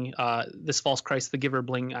bling, this false Christ, the giver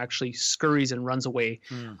bling, actually scurries and runs away.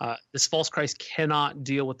 This false Christ cannot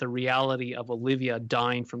deal with the reality of Olivia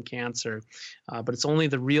dying from cancer, but it's only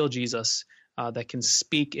the real Jesus that can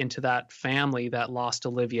speak into that family that lost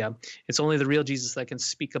Olivia. It's only the real Jesus that can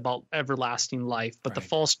speak about everlasting life. But the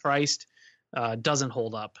false Christ doesn't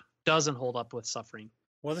hold up with suffering.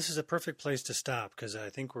 Well, this is a perfect place to stop because I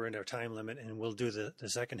think we're in our time limit, and we'll do the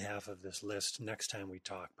second half of this list next time we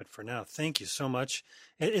talk. But for now, thank you so much.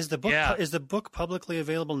 Is the book publicly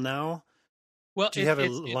available now? Well, do you have a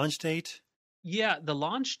launch date? Yeah, the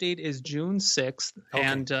launch date is June 6th. Okay.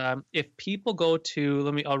 And if people go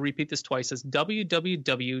to, I'll repeat this twice, it's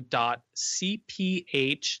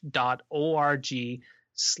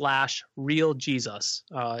www.cph.org/realjesus.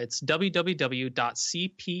 It's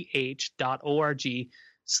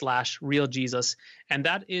www.cph.org/realjesus. And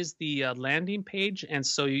that is the landing page. And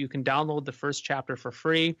so you can download the first chapter for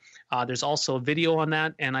free. There's also a video on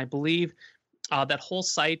that. And I believe that whole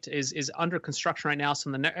site is under construction right now.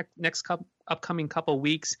 So in the next upcoming couple of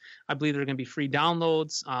weeks, I believe there are going to be free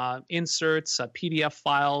downloads, inserts, PDF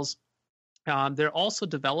files. They're also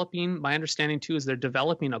developing, my understanding too, is they're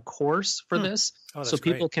developing a course for this. So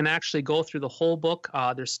people can actually go through the whole book.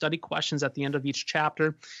 There's study questions at the end of each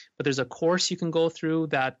chapter, but there's a course you can go through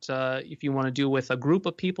that if you want to do with a group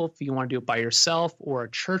of people, if you want to do it by yourself or a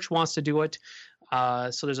church wants to do it.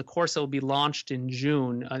 So there's a course that will be launched in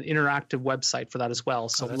June, an interactive website for that as well.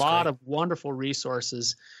 So a lot of wonderful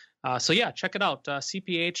resources. Check it out,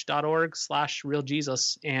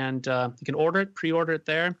 cph.org/realjesus. And you can pre-order it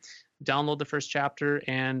there. Download the first chapter,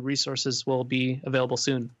 and resources will be available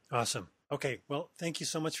soon. Awesome. Okay. Well, thank you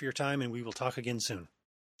so much for your time, and we will talk again soon.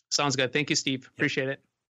 Sounds good. Thank you, Steve. Appreciate it.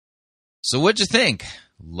 So what'd you think?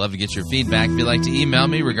 Love to get your feedback. If you'd like to email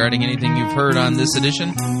me regarding anything you've heard on this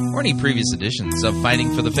edition or any previous editions of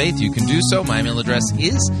Fighting for the Faith, you can do so. My email address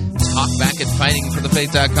is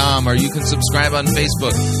talkback@fightingforthefaith.com, or you can subscribe on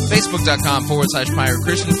Facebook, facebook.com/Pirate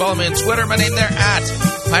Christian. Follow me on Twitter. My name there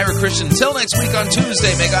 @Pirate Christian. Till next week on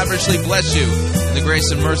Tuesday, may God richly bless you in the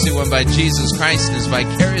grace and mercy won by Jesus Christ and his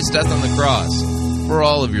vicarious death on the cross for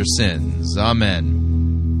all of your sins. Amen.